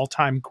an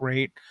all-time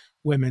great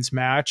women's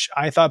match.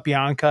 I thought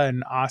Bianca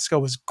and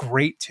Asuka was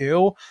great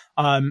too.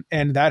 And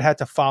that had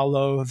to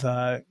follow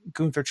the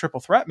Gunther triple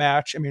threat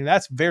match. I mean,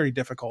 that's very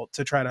difficult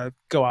to try to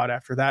go out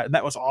after that. And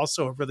that was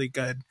also a really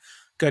good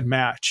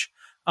match.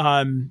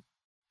 Um,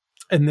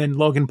 and then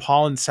Logan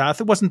Paul and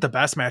Seth. It wasn't the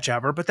best match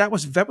ever, but that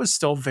was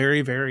still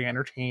very very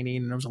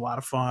entertaining and it was a lot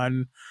of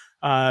fun.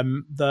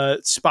 The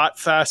Spot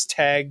Fest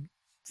tag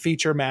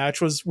feature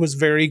match was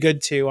very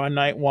good too on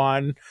night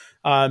one.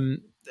 Um,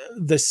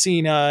 the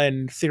Cena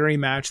and Theory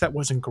match that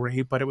wasn't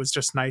great, but it was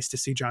just nice to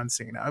see John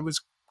Cena. It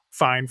was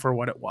fine for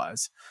what it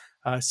was.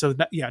 So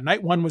yeah,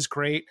 night one was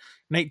great.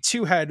 Night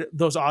two had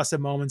those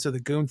awesome moments of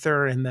the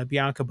Gunther and the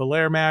Bianca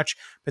Belair match,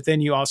 but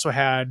then you also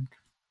had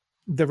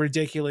the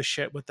ridiculous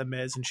shit with the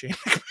Miz and Shane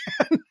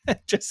McMahon.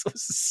 It just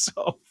was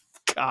so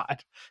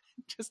God.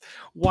 Just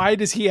why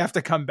does he have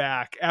to come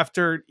back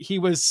after he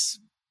was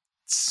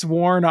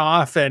sworn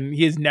off and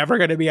he is never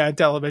going to be on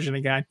television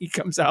again? He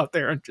comes out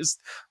there and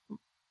just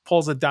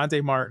pulls a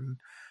Dante Martin.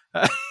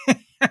 Uh,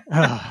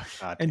 oh,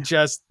 God and damn.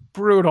 just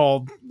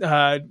brutal.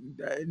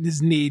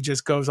 His knee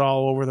just goes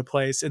all over the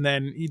place, and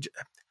then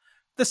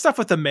the stuff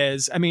with the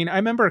Miz. I mean, I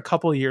remember a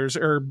couple of years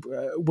or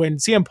when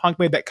CM Punk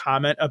made that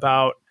comment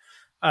about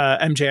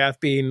MJF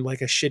being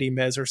like a shitty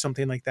Miz or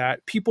something like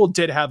that. People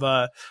did have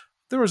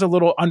there was a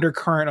little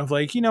undercurrent of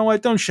like, you know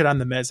what, don't shit on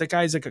the Miz. That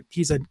guy's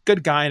he's a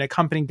good guy and a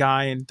company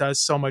guy and does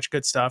so much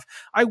good stuff.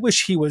 I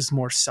wish he was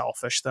more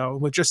selfish though,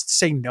 would just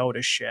say no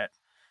to shit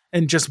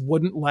and just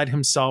wouldn't let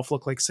himself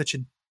look like such a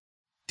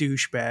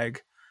douchebag.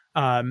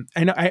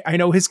 I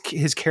know his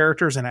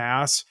character's an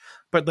ass,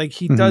 but like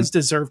he Mhm. does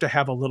deserve to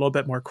have a little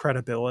bit more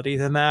credibility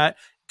than that.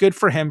 Good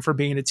for him for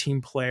being a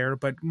team player,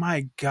 but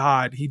my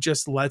God, he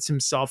just lets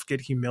himself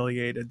get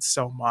humiliated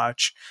so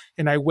much.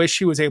 And I wish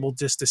he was able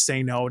just to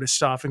say no to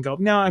stuff and go,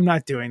 no, I'm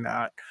not doing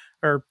that.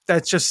 Or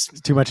that's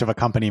just Too much of a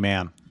company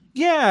man.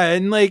 yeah,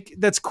 and like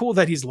that's cool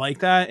that he's like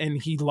that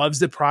and he loves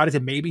the product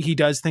and maybe he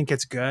does think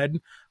it's good,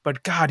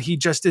 but God, he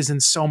just is in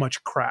so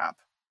much crap.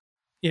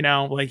 You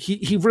know, like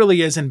he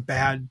really is in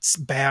bad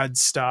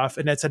stuff,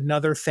 and that's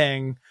another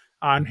thing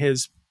on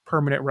his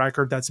permanent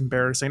record that's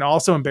embarrassing.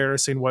 Also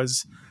embarrassing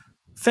was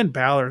Finn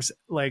Balor's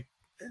like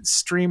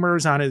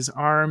streamers on his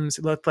arms.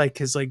 It looked like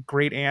his like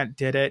great aunt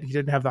did it. He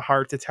didn't have the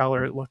heart to tell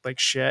her it looked like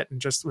shit,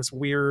 and just was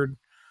weird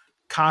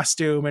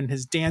costume, and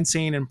his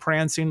dancing and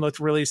prancing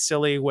looked really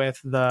silly with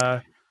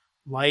the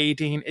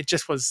lighting. It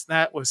just was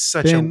that was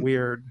such a Finn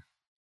weird.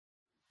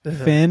 Ugh.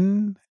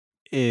 Finn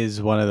is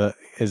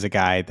a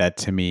guy that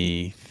to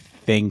me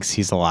thinks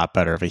he's a lot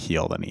better of a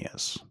heel than he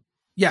is.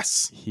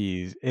 Yes.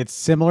 It's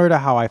similar to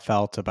how I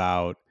felt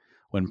about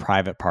when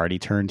Private Party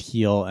turned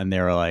heel and they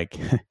were like,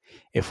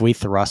 if we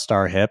thrust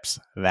our hips,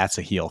 that's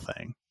a heel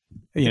thing.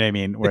 You know what I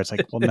mean? Where it's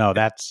like, well, no,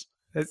 That's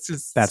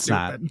just that's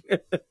not.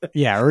 stupid.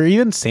 Yeah, or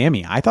even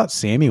Sammy. I thought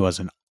Sammy was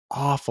an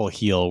awful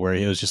heel where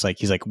he was just like,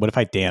 he's like, what if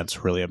I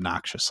dance really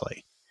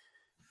obnoxiously?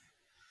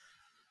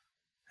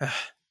 That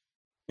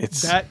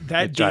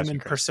It drives me demon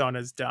crazy. persona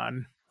is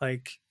done.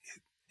 Like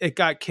it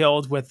got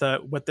killed with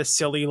the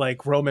silly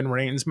like Roman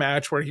Reigns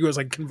match where he was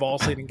like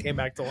convulsing and came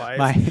back to life,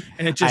 My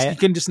and it just you I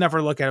can just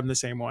never look at him the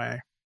same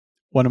way.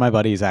 One of my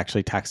buddies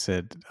actually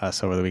texted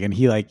us over the weekend.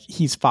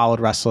 He's followed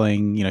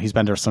wrestling. You know, he's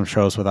been to some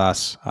shows with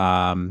us,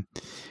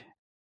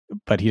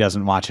 but he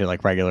doesn't watch it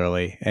like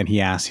regularly. And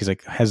he asked, he's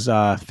like, "Has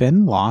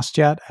Finn lost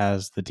yet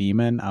as the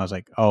demon?" I was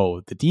like,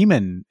 "Oh, the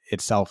demon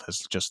itself has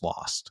just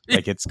lost.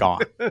 Like it's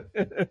gone.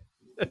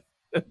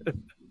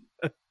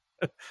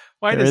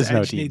 Why There does is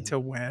no Edge need demon." to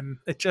win?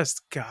 It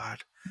just God,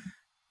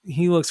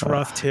 he looks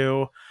rough Uh,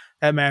 too.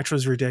 That match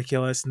was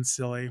ridiculous and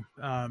silly.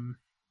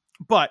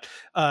 But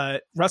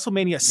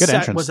WrestleMania Good set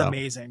entrance was though.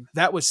 amazing.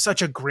 That was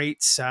such a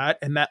great set,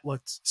 and that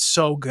looked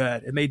so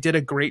good. And they did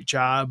a great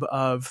job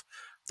of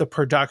the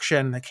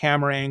production, the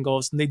camera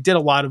angles, and they did a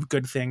lot of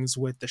good things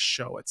with the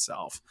show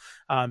itself.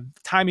 The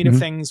timing of Mhm.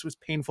 things was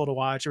painful to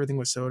watch. Everything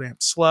was so damn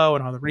slow,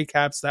 and all the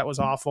recaps that was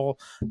awful.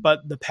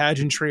 But the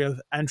pageantry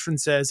of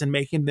entrances and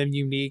making them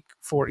unique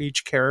for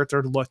each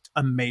character looked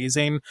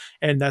amazing,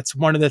 and that's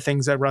one of the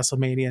things that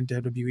WrestleMania and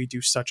WWE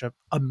do such an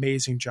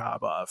amazing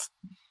job of.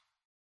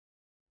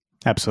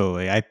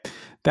 Absolutely.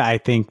 I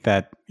think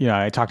that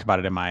I talked about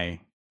it in my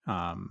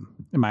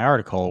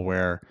article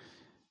where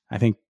I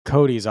think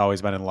Cody's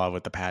always been in love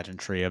with the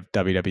pageantry of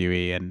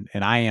WWE,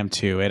 and I am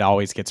too. It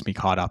always gets me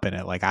caught up in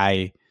it. Like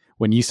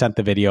when you sent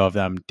the video of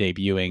them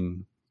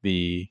debuting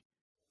the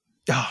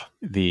Oh,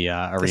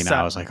 arena,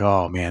 I was like,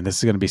 oh man, this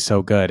is going to be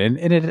so good. And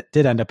it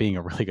did end up being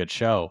a really good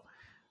show,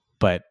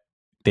 but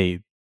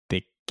they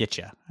get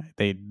you.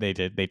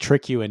 They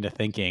trick you into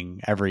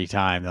thinking every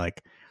time,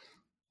 like,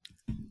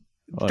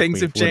 well,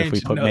 things have what if we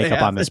changed. put No, they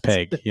makeup on this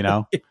haven't. pig, you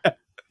know?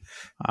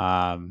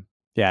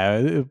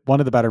 Yeah, one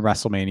of the better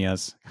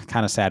WrestleManias.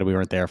 Kind of sad we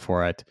weren't there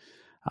for it.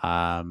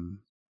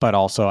 But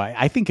also,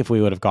 I think if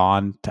we would have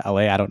gone to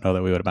LA, I don't know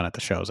that we would have been at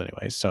the shows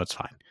anyways, so it's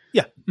fine.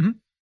 Yeah.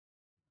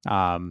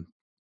 Mm-hmm.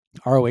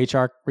 ROH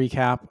arc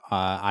recap.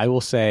 I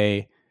will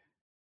say,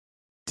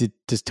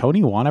 does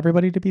Tony want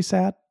everybody to be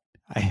sad?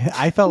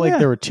 I felt like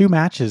there were two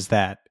matches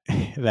that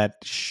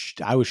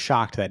I was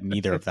shocked that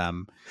neither of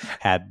them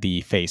had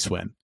the face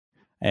win,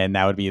 and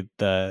that would be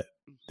the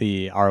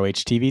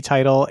ROH TV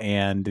title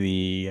and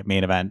the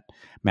main event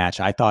match.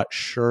 I thought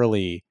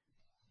surely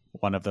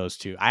one of those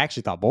two. I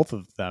actually thought both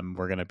of them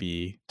were going to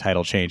be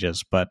title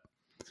changes, but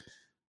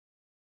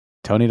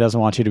Tony doesn't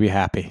want you to be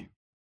happy.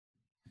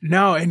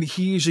 No, and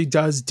he usually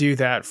does do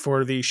that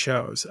for these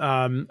shows.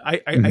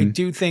 I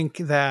do think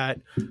that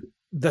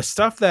the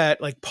stuff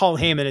that like Paul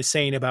Heyman is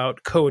saying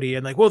about Cody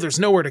and like, well, there's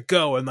nowhere to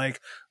go, and like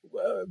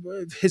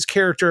his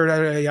character,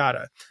 yada,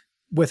 yada,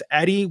 with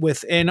Eddie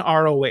within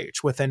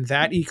ROH, within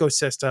that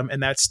ecosystem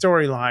and that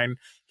storyline,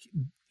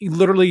 he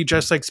literally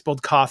just like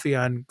spilled coffee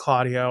on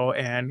Claudio,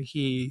 and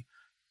he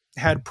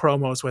had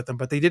promos with him,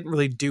 but they didn't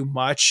really do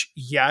much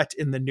yet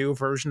in the new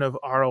version of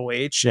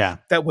ROH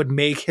that would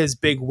make his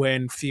big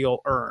win feel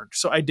earned.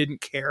 So I didn't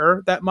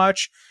care that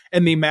much,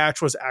 and the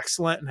match was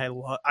excellent. And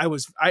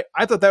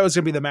I thought that was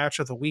going to be the match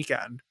of the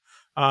weekend,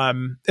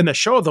 in the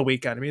show of the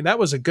weekend. I mean, that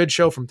was a good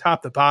show from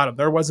top to bottom.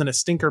 There wasn't a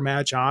stinker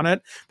match on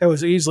it. That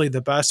was easily the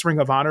best Ring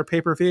of Honor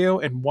pay-per-view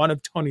and one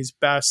of Tony's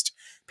best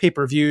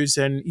pay-per-views.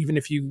 And even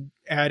if you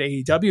add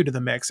AEW to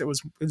the mix, it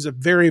was a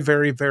very,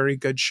 very, very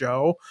good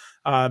show,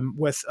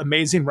 with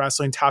amazing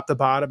wrestling top to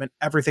bottom, and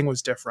everything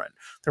was different.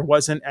 There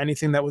wasn't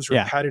anything that was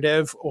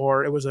repetitive,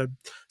 or it was a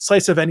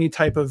slice of any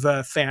type of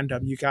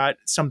fandom. You got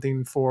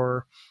something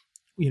for,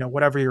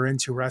 whatever you're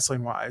into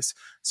wrestling wise.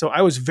 So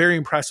I was very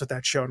impressed with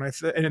that show.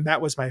 And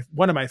that was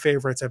one of my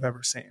favorites I've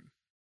ever seen.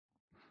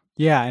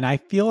 Yeah. And I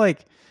feel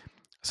like,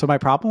 so my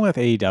problem with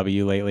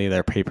AEW lately,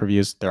 their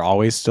pay-per-views, they're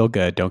always still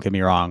good. Don't get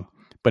me wrong,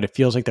 but it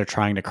feels like they're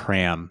trying to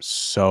cram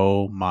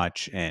so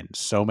much in,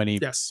 so many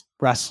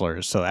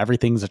wrestlers. So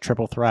everything's a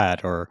triple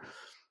threat or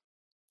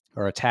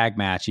a tag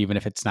match, even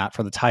if it's not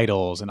for the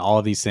titles and all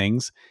of these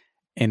things.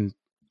 And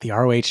the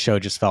ROH show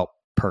just felt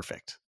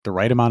perfect. The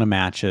right amount of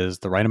matches,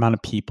 the right amount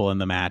of people in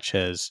the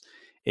matches.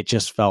 It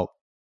felt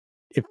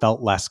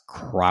less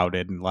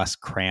crowded and less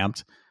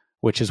cramped,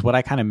 which is what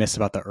I kind of miss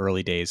about the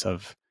early days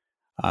of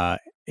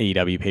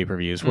AEW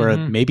pay-per-views, where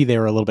maybe they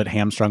were a little bit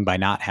hamstrung by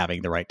not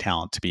having the right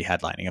talent to be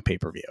headlining a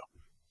pay-per-view.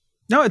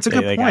 No, it's a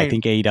good point. I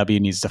think AEW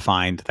needs to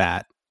find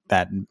that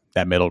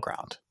middle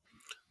ground.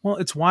 Well,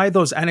 it's why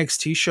those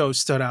NXT shows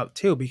stood out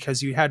too,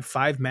 because you had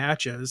 5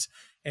 matches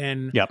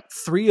and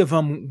 3 of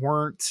them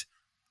weren't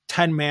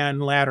 10-man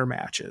ladder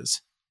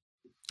matches.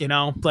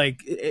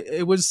 Like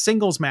it was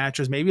singles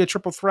matches, maybe a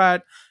triple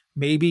threat,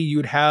 maybe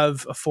you'd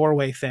have a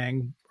 4-way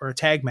thing or a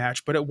tag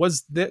match, but it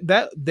was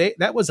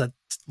that was a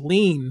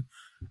lean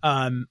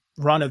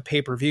run of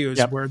pay-per-views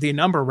where the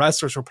number of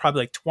wrestlers were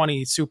probably like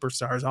 20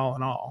 superstars all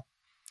in all.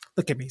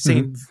 Look at me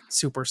saying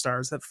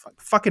superstars. That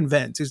fucking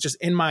Vince who's just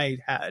in my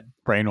head.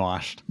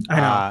 Brainwashed.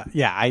 I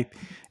know.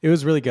 It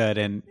was really good.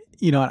 And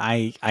you know what?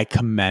 I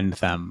commend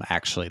them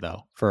actually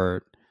though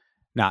for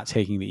not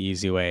taking the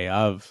easy way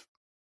of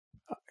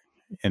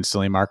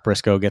instantly Mark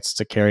Briscoe gets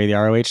to carry the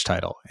ROH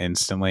title.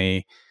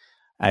 Instantly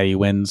Eddie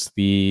wins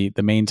the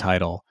main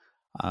title.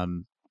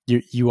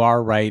 You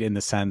are right in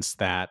the sense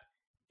that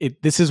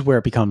this is where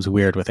it becomes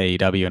weird with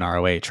AEW and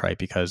ROH, right?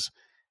 Because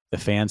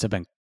a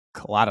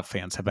lot of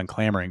fans have been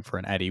clamoring for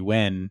an Eddie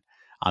win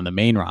on the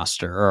main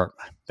roster.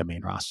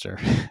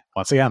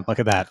 Once again, look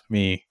at that.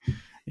 Me,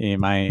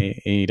 my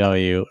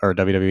AEW or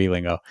WWE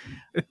lingo.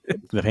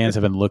 The fans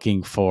have been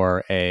looking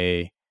for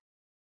a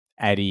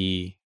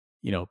Eddie,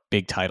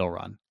 big title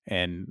run.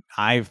 And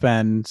I've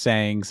been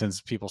saying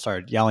since people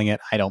started yelling it,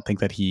 I don't think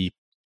that he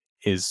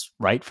is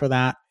right for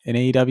that in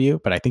AEW,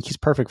 but I think he's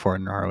perfect for it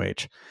in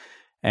ROH.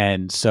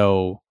 And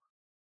so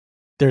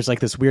there's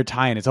like this weird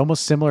tie, and it's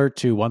almost similar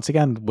to, once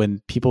again,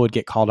 when people would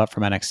get called up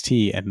from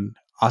NXT, and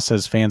us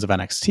as fans of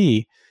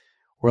NXT,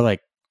 we're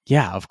like,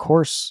 yeah, of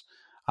course,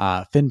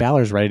 Finn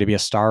Balor's ready to be a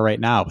star right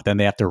now, but then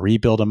they have to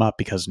rebuild him up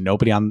because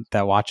nobody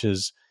that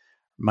watches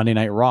Monday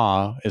Night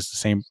Raw is the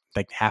same.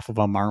 Like half of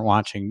them aren't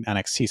watching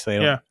NXT, so they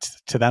don't.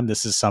 To them,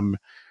 this is some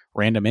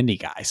random indie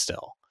guy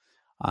still.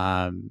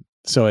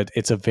 So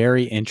it's a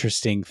very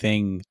interesting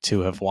thing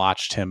to have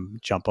watched him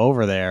jump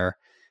over there,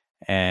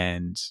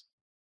 and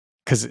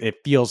because it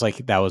feels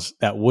like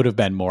that would have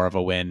been more of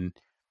a win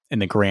in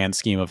the grand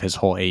scheme of his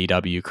whole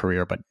AEW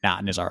career, but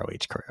not in his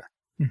ROH career.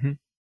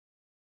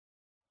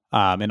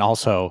 And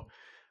also,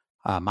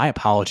 My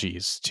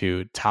apologies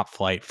to Top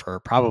Flight for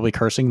probably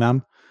cursing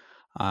them.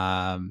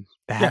 Yeah,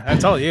 That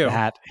that's all you.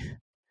 that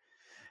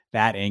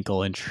that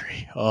ankle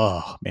injury.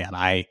 Oh man,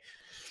 I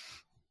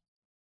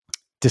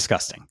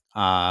disgusting.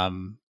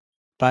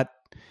 But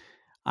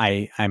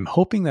I'm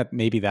hoping that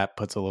maybe that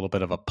puts a little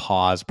bit of a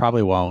pause.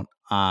 Probably won't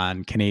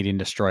on Canadian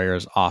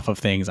destroyers off of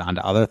things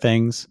onto other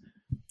things.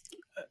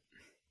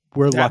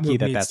 We're That lucky move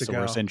that needs that's to the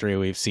worst go. injury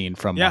we've seen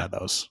from one Yeah. of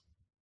those.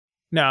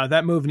 No,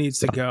 that move needs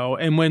to So, go.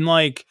 And when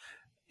like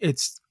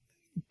it's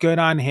good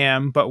on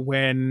him, but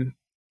when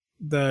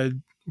the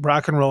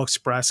Rock and Roll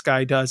Express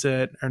guy does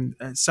it, and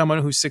someone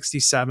who's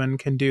 67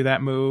 can do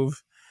that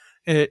move,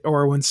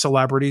 or when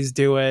celebrities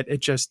do it,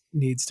 it just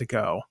needs to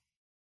go.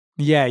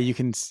 yeah, you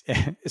can,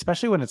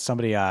 especially when it's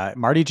somebody.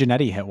 Marty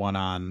Jannetty hit one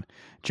on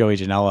Joey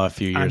Janela a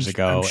few I'm years I'm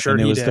ago, sure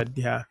and he did.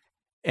 Yeah.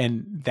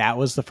 that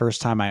was the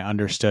first time I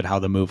understood how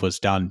the move was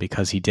done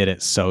because he did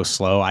it so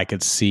slow. I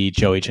could see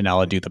Joey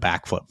Janela do the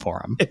backflip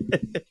for him.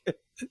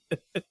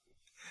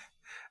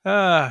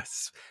 Uh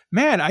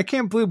Man, I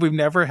can't believe we've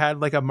never had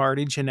like a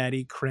Marty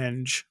Jannetty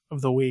cringe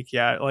of the week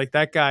yet. Like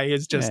that guy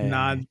is just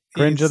not. Hey,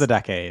 cringe of the He's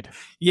decade.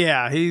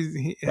 yeah.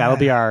 That'll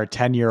be our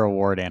 10-year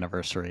award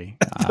anniversary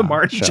The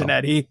Marty show.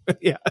 Jannetty.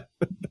 Yeah.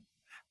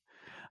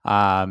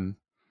 Um,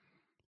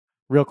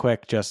 real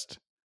quick, just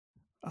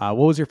what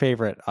was your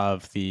favorite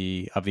of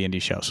the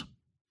indie shows?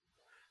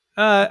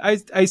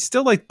 I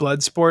still like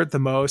Bloodsport the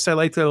most. I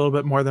liked it a little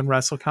bit more than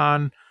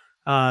WrestleCon.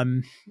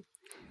 Um,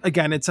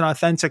 Again, it's an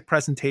authentic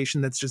presentation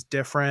that's just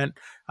different.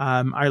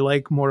 I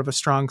like more of a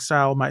strong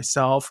style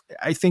myself.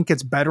 I think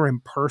it's better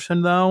in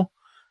person though.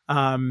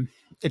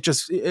 It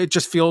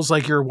just feels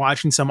like you're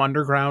watching some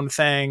underground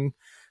thing,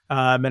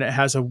 and it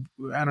has a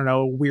I don't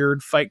know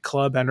weird Fight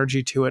Club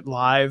energy to it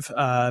live.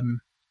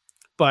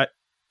 But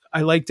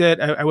I liked it.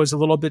 I was a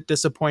little bit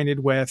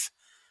disappointed with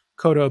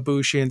Kota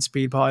Ibushi and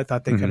Speedball. I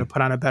thought they could Mm-hmm. have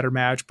put on a better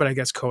match, but I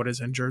guess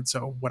Kota's injured,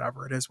 so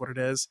whatever, it is what it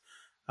is.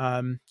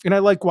 And I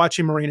like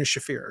watching Marina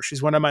Shafir.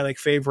 She's one of my like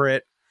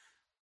favorite,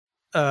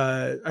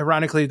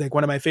 ironically, like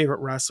one of my favorite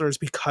wrestlers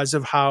because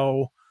of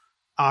how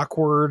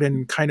awkward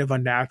and kind of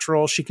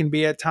unnatural she can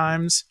be at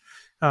times.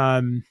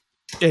 Um,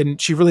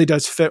 and she really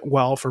does fit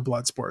well for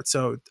Bloodsport.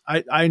 So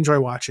I enjoy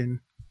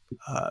watching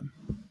um,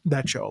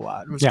 that show a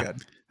lot. It was Yeah, good.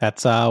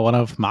 that's one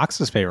of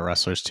Mox's favorite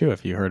wrestlers too.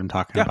 If you heard him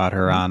talking Yeah. about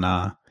her Mhm.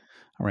 on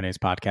Renee's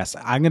podcast,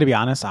 I'm going to be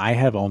honest. I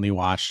have only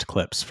watched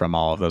clips from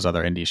all of those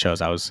other indie shows.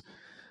 I was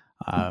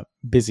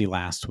busy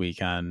last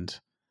weekend,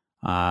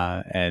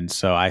 and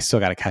so I still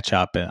got to catch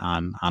up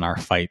on our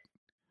fight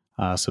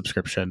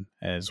subscription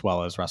as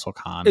well as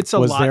WrestleCon. It's a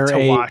Was lot there to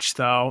a watch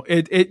though.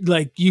 It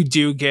like you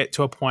do get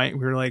to a point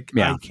where you're like,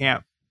 yeah? I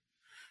can't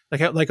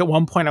like at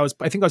one point I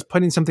think I was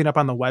putting something up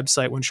on the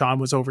website when Sean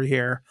was over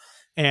here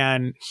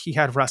and he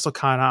had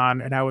WrestleCon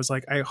on and I was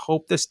like, I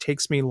hope this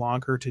takes me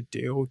longer to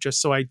do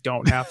just so I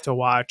don't have to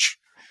watch.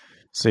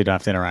 So you don't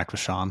have to interact with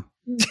Sean.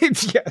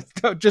 Yeah,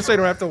 no, just so I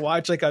don't have to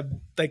watch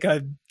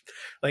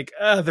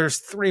there's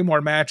 3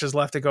 more matches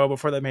left to go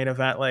before the main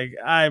event. Like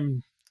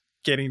I'm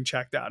getting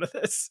checked out of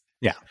this.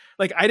 Yeah,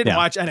 Like I didn't yeah,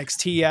 watch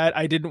NXT yet.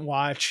 I didn't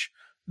watch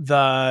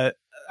the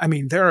I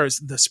mean, there's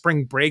the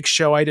spring break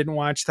show. I didn't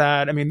watch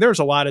that. I mean, there's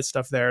a lot of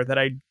stuff there that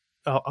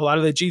a lot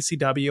of the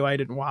GCW I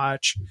didn't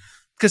watch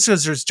because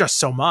there's just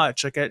so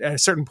much. Like at a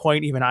certain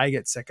point, even I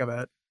get sick of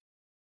it.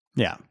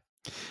 yeah,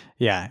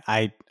 yeah.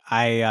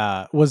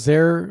 I was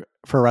there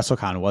for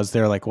WrestleCon. Was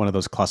there like one of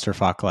those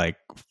clusterfuck like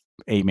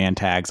 8-man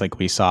tags like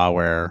we saw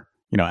where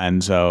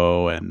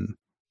Enzo and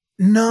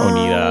No,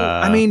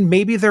 I Onita? mean,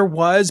 maybe there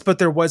was, but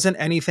there wasn't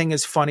anything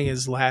as funny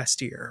as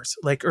last year's.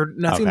 Like, or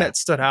nothing Okay, that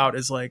stood out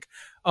as like,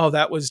 oh,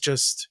 that was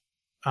just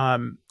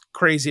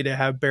crazy to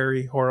have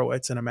Barry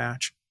Horowitz in a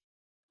match.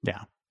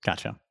 yeah,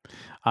 gotcha.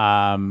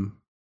 Um,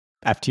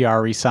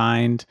 FTR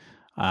re-signed,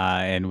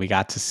 and we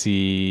got to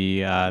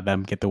see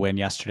them get the win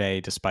yesterday.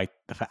 Despite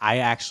the fact I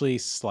actually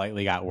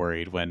slightly got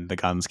worried when the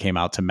Guns came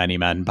out to "Many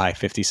Men" by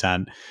 50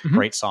 Cent. Mm-hmm.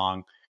 Great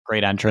song,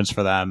 great entrance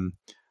for them.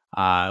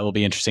 It will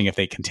be interesting if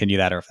they continue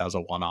that or if that was a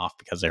one-off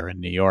because they're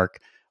in New York.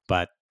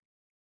 But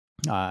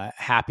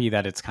happy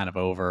that it's kind of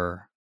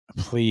over.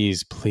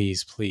 Please,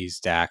 please, please,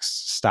 Dax,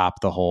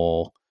 stop the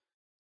whole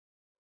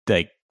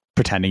like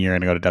pretending you're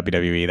going to go to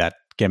WWE. That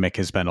gimmick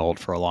has been old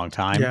for a long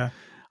time. Yeah.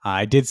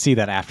 I did see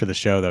that after the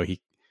show, though, he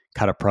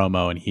cut a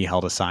promo and he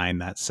held a sign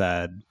that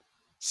said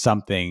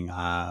something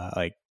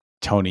like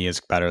Tony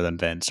is better than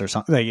Vince or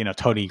something, like,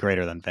 Tony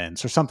greater than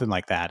Vince or something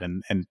like that,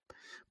 and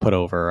put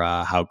over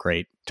how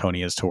great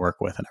Tony is to work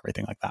with and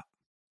everything like that.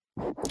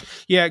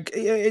 Yeah,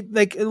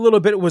 like a little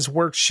bit was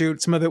work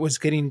shoot. Some of it was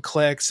getting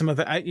clicks. Some of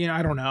it, I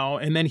don't know.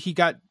 And then he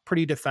got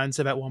pretty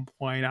defensive at one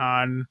point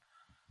on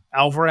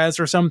Alvarez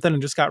or something,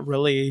 and just got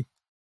really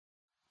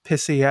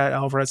pissy at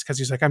Alvarez because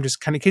he's like, I'm just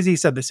kind of because he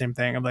said the same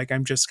thing. I'm like,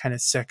 I'm just kind of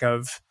sick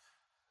of,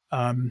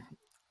 um,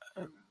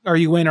 are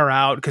you in or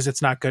out? Because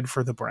it's not good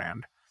for the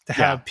brand to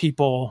have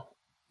people,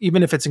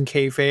 even if it's in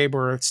kayfabe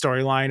or a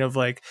storyline of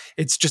like,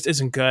 it's just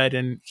isn't good.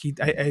 And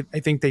I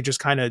think they just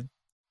kind of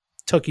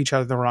took each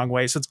other the wrong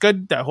way. So it's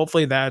good that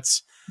hopefully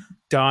that's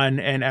done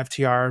and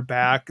FTR are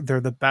back.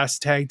 They're the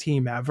best tag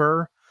team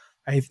ever,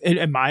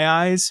 in my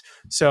eyes.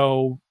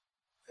 So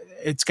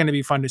it's going to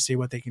be fun to see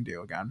what they can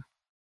do again.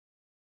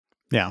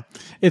 Yeah.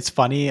 It's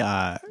funny.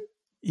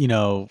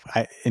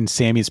 In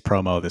Sammy's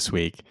promo this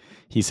week,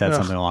 he said Ugh.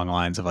 something along the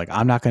lines of like,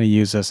 I'm not going to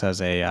use this as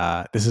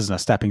this isn't a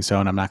stepping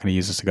stone. I'm not going to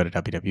use this to go to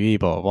WWE,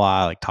 blah, blah,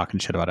 blah, like talking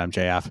shit about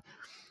MJF.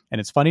 And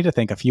it's funny to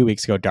think a few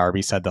weeks ago,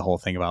 Darby said the whole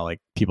thing about like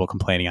people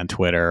complaining on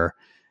Twitter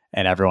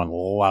and everyone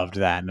loved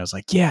that. And I was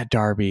like, yeah,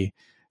 Darby.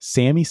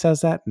 Sammy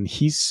says that. And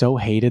he's so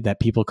hated that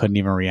people couldn't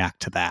even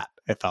react to that.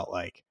 It felt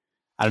like,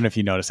 I don't know if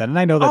you noticed that. And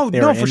I know that Oh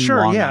no, for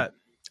sure. Yeah.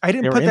 I they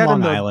didn't were put in that in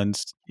Long the,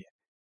 Island.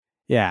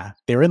 Yeah,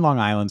 they were in Long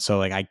Island, so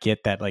like I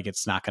get that like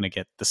it's not going to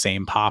get the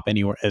same pop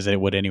anywhere as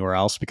it would anywhere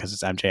else because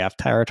it's MJF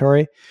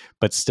territory,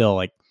 but still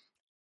like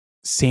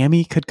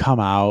Sammy could come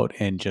out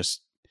and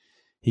just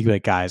he'd be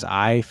like, guys,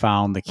 I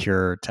found the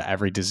cure to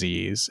every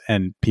disease,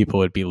 and people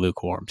would be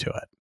lukewarm to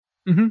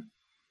it. mm-hmm.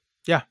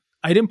 Yeah.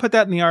 I didn't put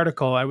that in the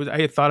article.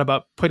 I had thought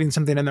about putting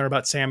something in there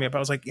about Sammy, but I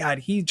was like, God,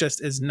 he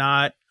just is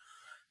not,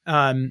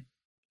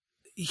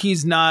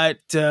 he's not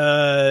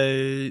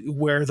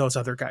where those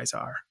other guys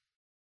are.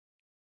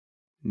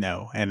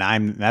 No,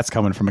 and that's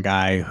coming from a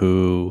guy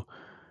who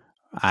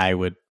I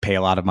would pay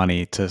a lot of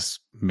money to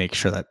make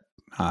sure that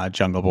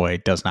Jungle Boy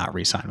does not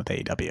re-sign with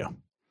AEW.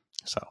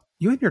 So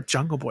you and your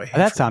Jungle Boy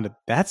hatred.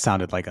 That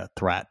sounded like a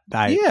threat.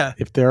 Yeah.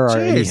 If there are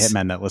any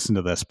hitmen that listen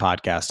to this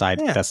podcast,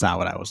 that's not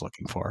what I was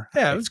looking for.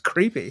 Yeah, it was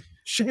creepy.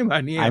 Shame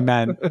on you. I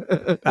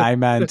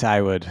meant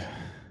I would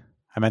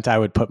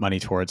put money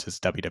towards his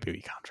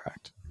WWE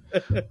contract.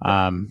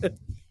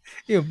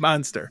 You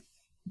monster.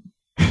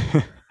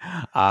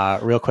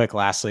 Real quick,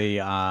 lastly,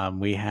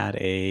 we had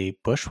a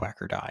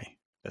bushwhacker die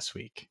this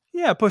week.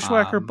 Yeah,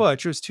 Bushwhacker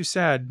Butch. It was too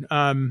sad.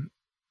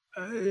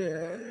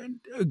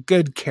 A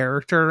good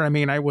character. I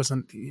mean, he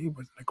wasn't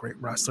a great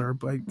wrestler,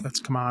 but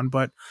let's come on.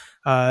 But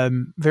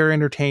very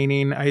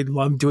entertaining. I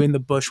loved doing the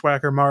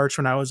Bushwhacker March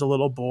when I was a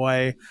little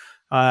boy.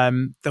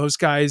 Those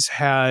guys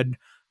had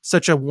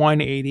such a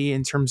 180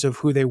 in terms of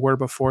who they were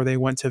before they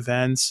went to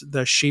Vince.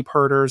 The Sheep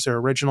Herders, their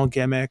original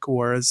gimmick,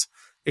 was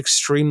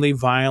extremely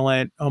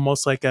violent,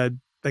 almost like a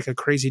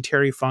crazy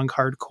Terry Funk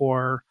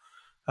hardcore,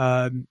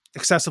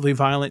 excessively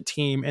violent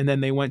team. And then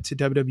they went to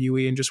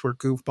WWE and just were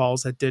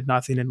goofballs that did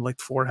nothing and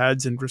licked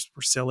foreheads and just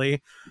were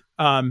silly.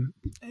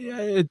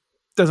 It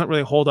doesn't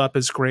really hold up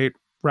as great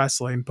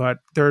wrestling, but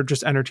they're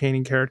just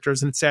entertaining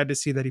characters. And it's sad to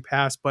see that he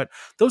passed, but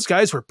those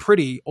guys were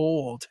pretty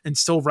old and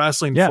still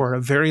wrestling for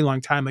a very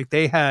long time. Like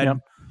they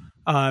had,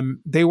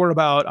 they were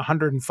about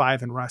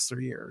 105 in wrestler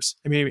years.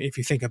 I mean, if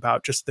you think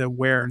about just the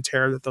wear and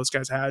tear that those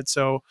guys had.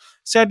 So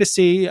sad to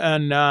see.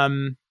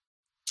 And,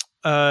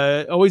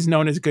 always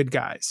known as good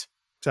guys.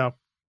 So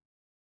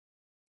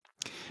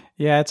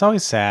yeah, it's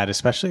always sad,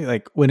 especially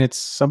like when it's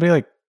somebody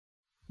like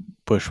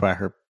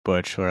Bushwhacker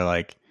Butch, where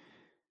like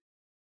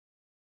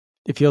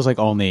it feels like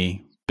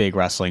only big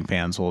wrestling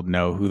fans will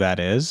know who that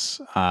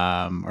is,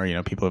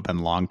 or people who've been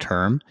long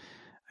term,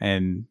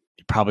 and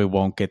you probably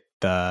won't get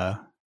the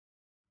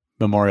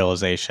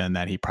memorialization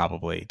that he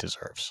probably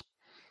deserves.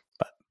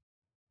 But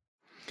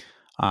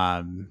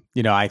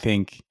I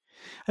think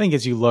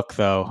as you look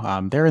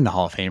though, they're in the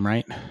Hall of Fame,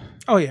 right?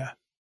 Oh yeah.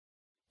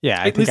 Yeah,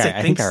 I think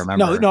I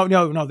remember.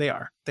 No, they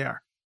are.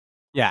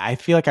 Yeah, I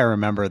feel like I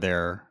remember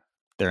their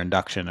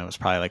induction. It was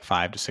probably like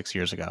 5 to 6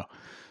 years ago.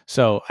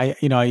 So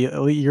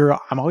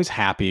I'm always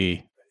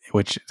happy,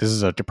 which this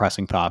is a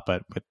depressing thought,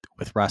 but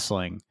with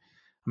wrestling,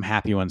 I'm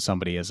happy when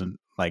somebody isn't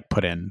like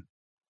put in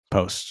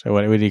post.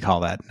 What do you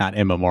call that? Not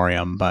in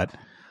memoriam, but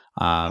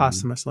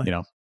posthumously.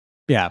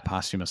 Yeah,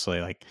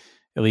 posthumously. Like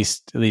at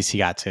least he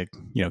got to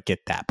get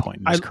that point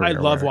in his career.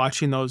 I love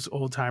watching those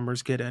old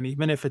timers get in,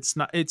 even if it's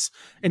not.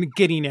 And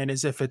getting in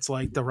as if it's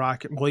like the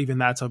Rocket. Well, even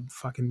that's a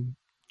fucking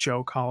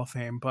joke, Hall of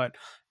Fame. But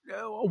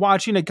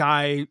watching a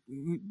guy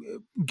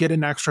get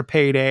an extra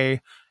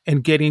payday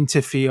and getting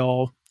to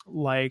feel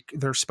like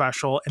they're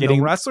special, and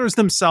the wrestlers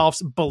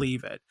themselves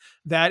believe it.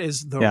 That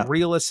is the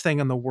realest thing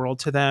in the world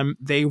to them.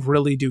 They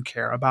really do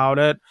care about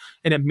it,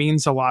 and it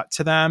means a lot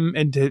to them.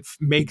 And to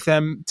make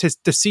them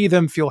to see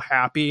them feel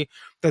happy,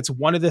 that's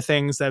one of the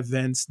things that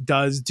Vince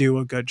does do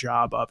a good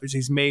job of.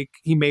 Is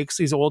he makes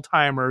these old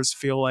timers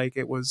feel like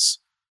it was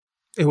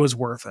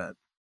worth it.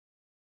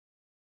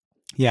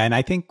 Yeah, and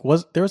I think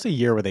there was a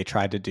year where they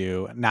tried to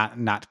do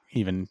not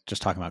even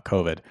just talking about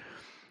COVID,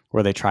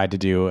 where they tried to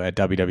do a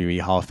WWE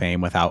Hall of Fame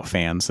without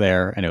fans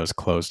there, and it was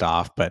closed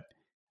off. But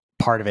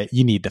part of it,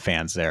 you need the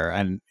fans there.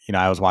 And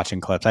I was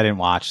watching clips. I didn't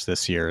watch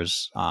this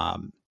year's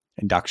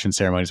induction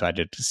ceremony, so I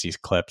did see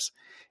clips.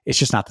 It's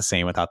just not the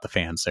same without the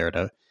fans there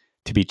to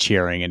be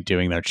cheering and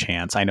doing their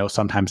chants. I know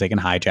sometimes they can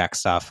hijack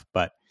stuff,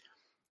 but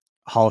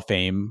Hall of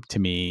Fame to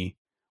me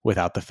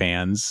without the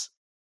fans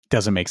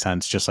doesn't make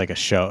sense. Just like a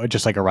show,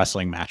 just like a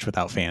wrestling match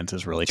without fans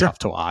is really tough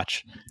to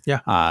watch.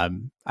 Yeah.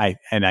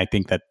 I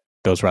think that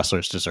those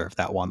wrestlers deserve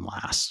that one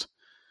last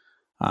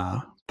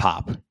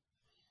pop.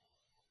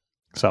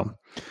 So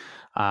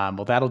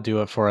Well, that'll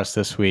do it for us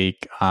this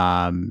week.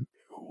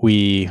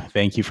 We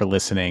thank you for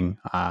listening.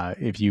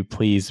 If you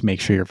please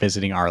make sure you're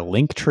visiting our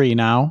link tree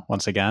now,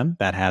 once again,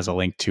 that has a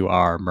link to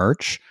our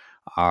merch,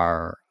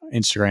 our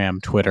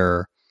Instagram,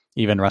 Twitter,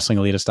 even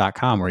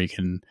wrestlingelitist.com, where you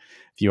can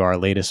view our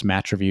latest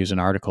match reviews and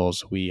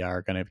articles. We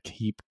are going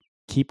to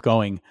keep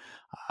going.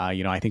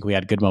 I think we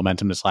had good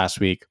momentum this last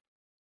week.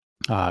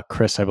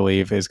 Chris, I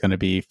believe, is going to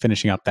be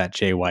finishing up that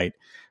Jay White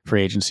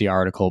free agency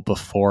article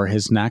before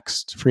his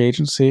next free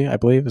agency, I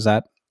believe. Is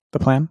that the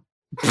plan?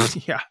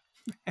 Yeah.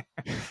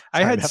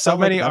 I Sorry, had so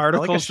many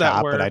articles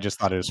that were. but I just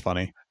thought it was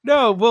funny.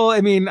 No, well, I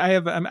mean,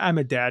 I'm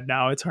a dad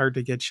now. It's hard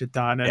to get shit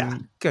done, and Yeah.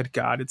 good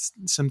God,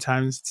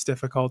 sometimes it's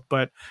difficult.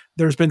 But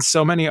there's been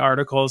so many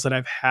articles that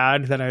I've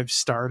had that I've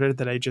started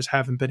that I just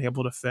haven't been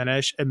able to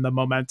finish, and the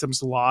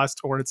momentum's lost,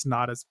 or it's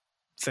not a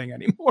thing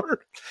anymore.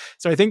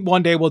 So I think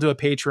one day we'll do a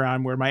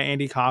Patreon where my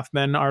Andy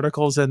Kaufman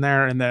article's in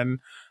there, and then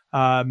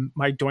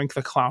my Doink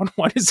the Clown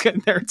one is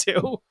in there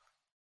too.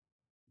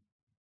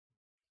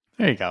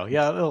 There you go.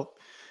 Yeah, it'll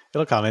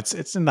come.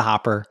 It's in the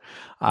hopper.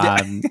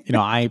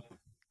 I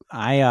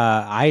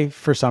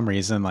for some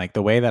reason, like,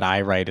 the way that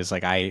I write is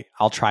like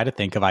I'll try to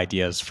think of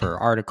ideas for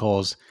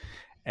articles,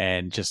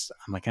 and just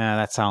I'm like,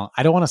 I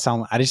don't want to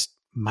sound.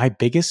 My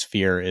biggest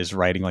fear is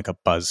writing like a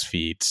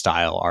BuzzFeed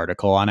style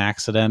article on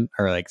accident,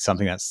 or like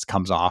something that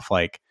comes off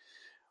like,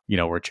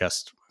 we're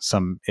just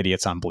some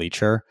idiots on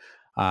Bleacher.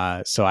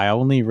 So I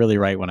only really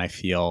write when I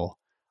feel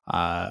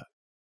a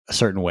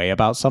certain way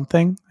about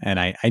something, and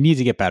I need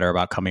to get better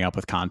about coming up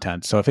with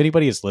content. So if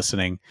anybody is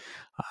listening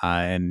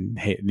and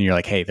you're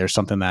like, hey, there's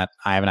something that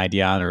I have an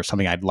idea on, or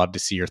something I'd love to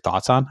see your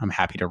thoughts on, I'm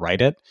happy to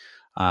write it.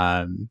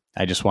 I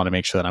just want to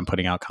make sure that I'm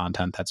putting out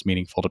content that's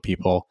meaningful to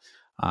people,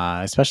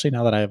 especially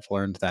now that I've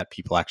learned that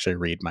people actually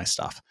read my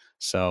stuff.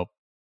 So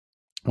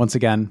once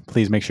again,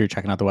 please make sure you're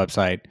checking out the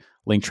website,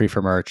 Linktree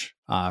for merch,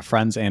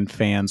 Friends and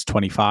Fans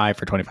 25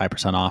 for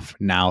 25% off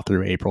now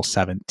through April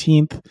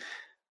 17th.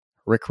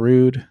 Rick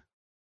Rude,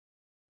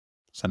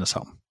 send us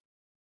home.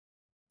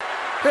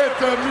 Hit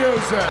the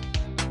music.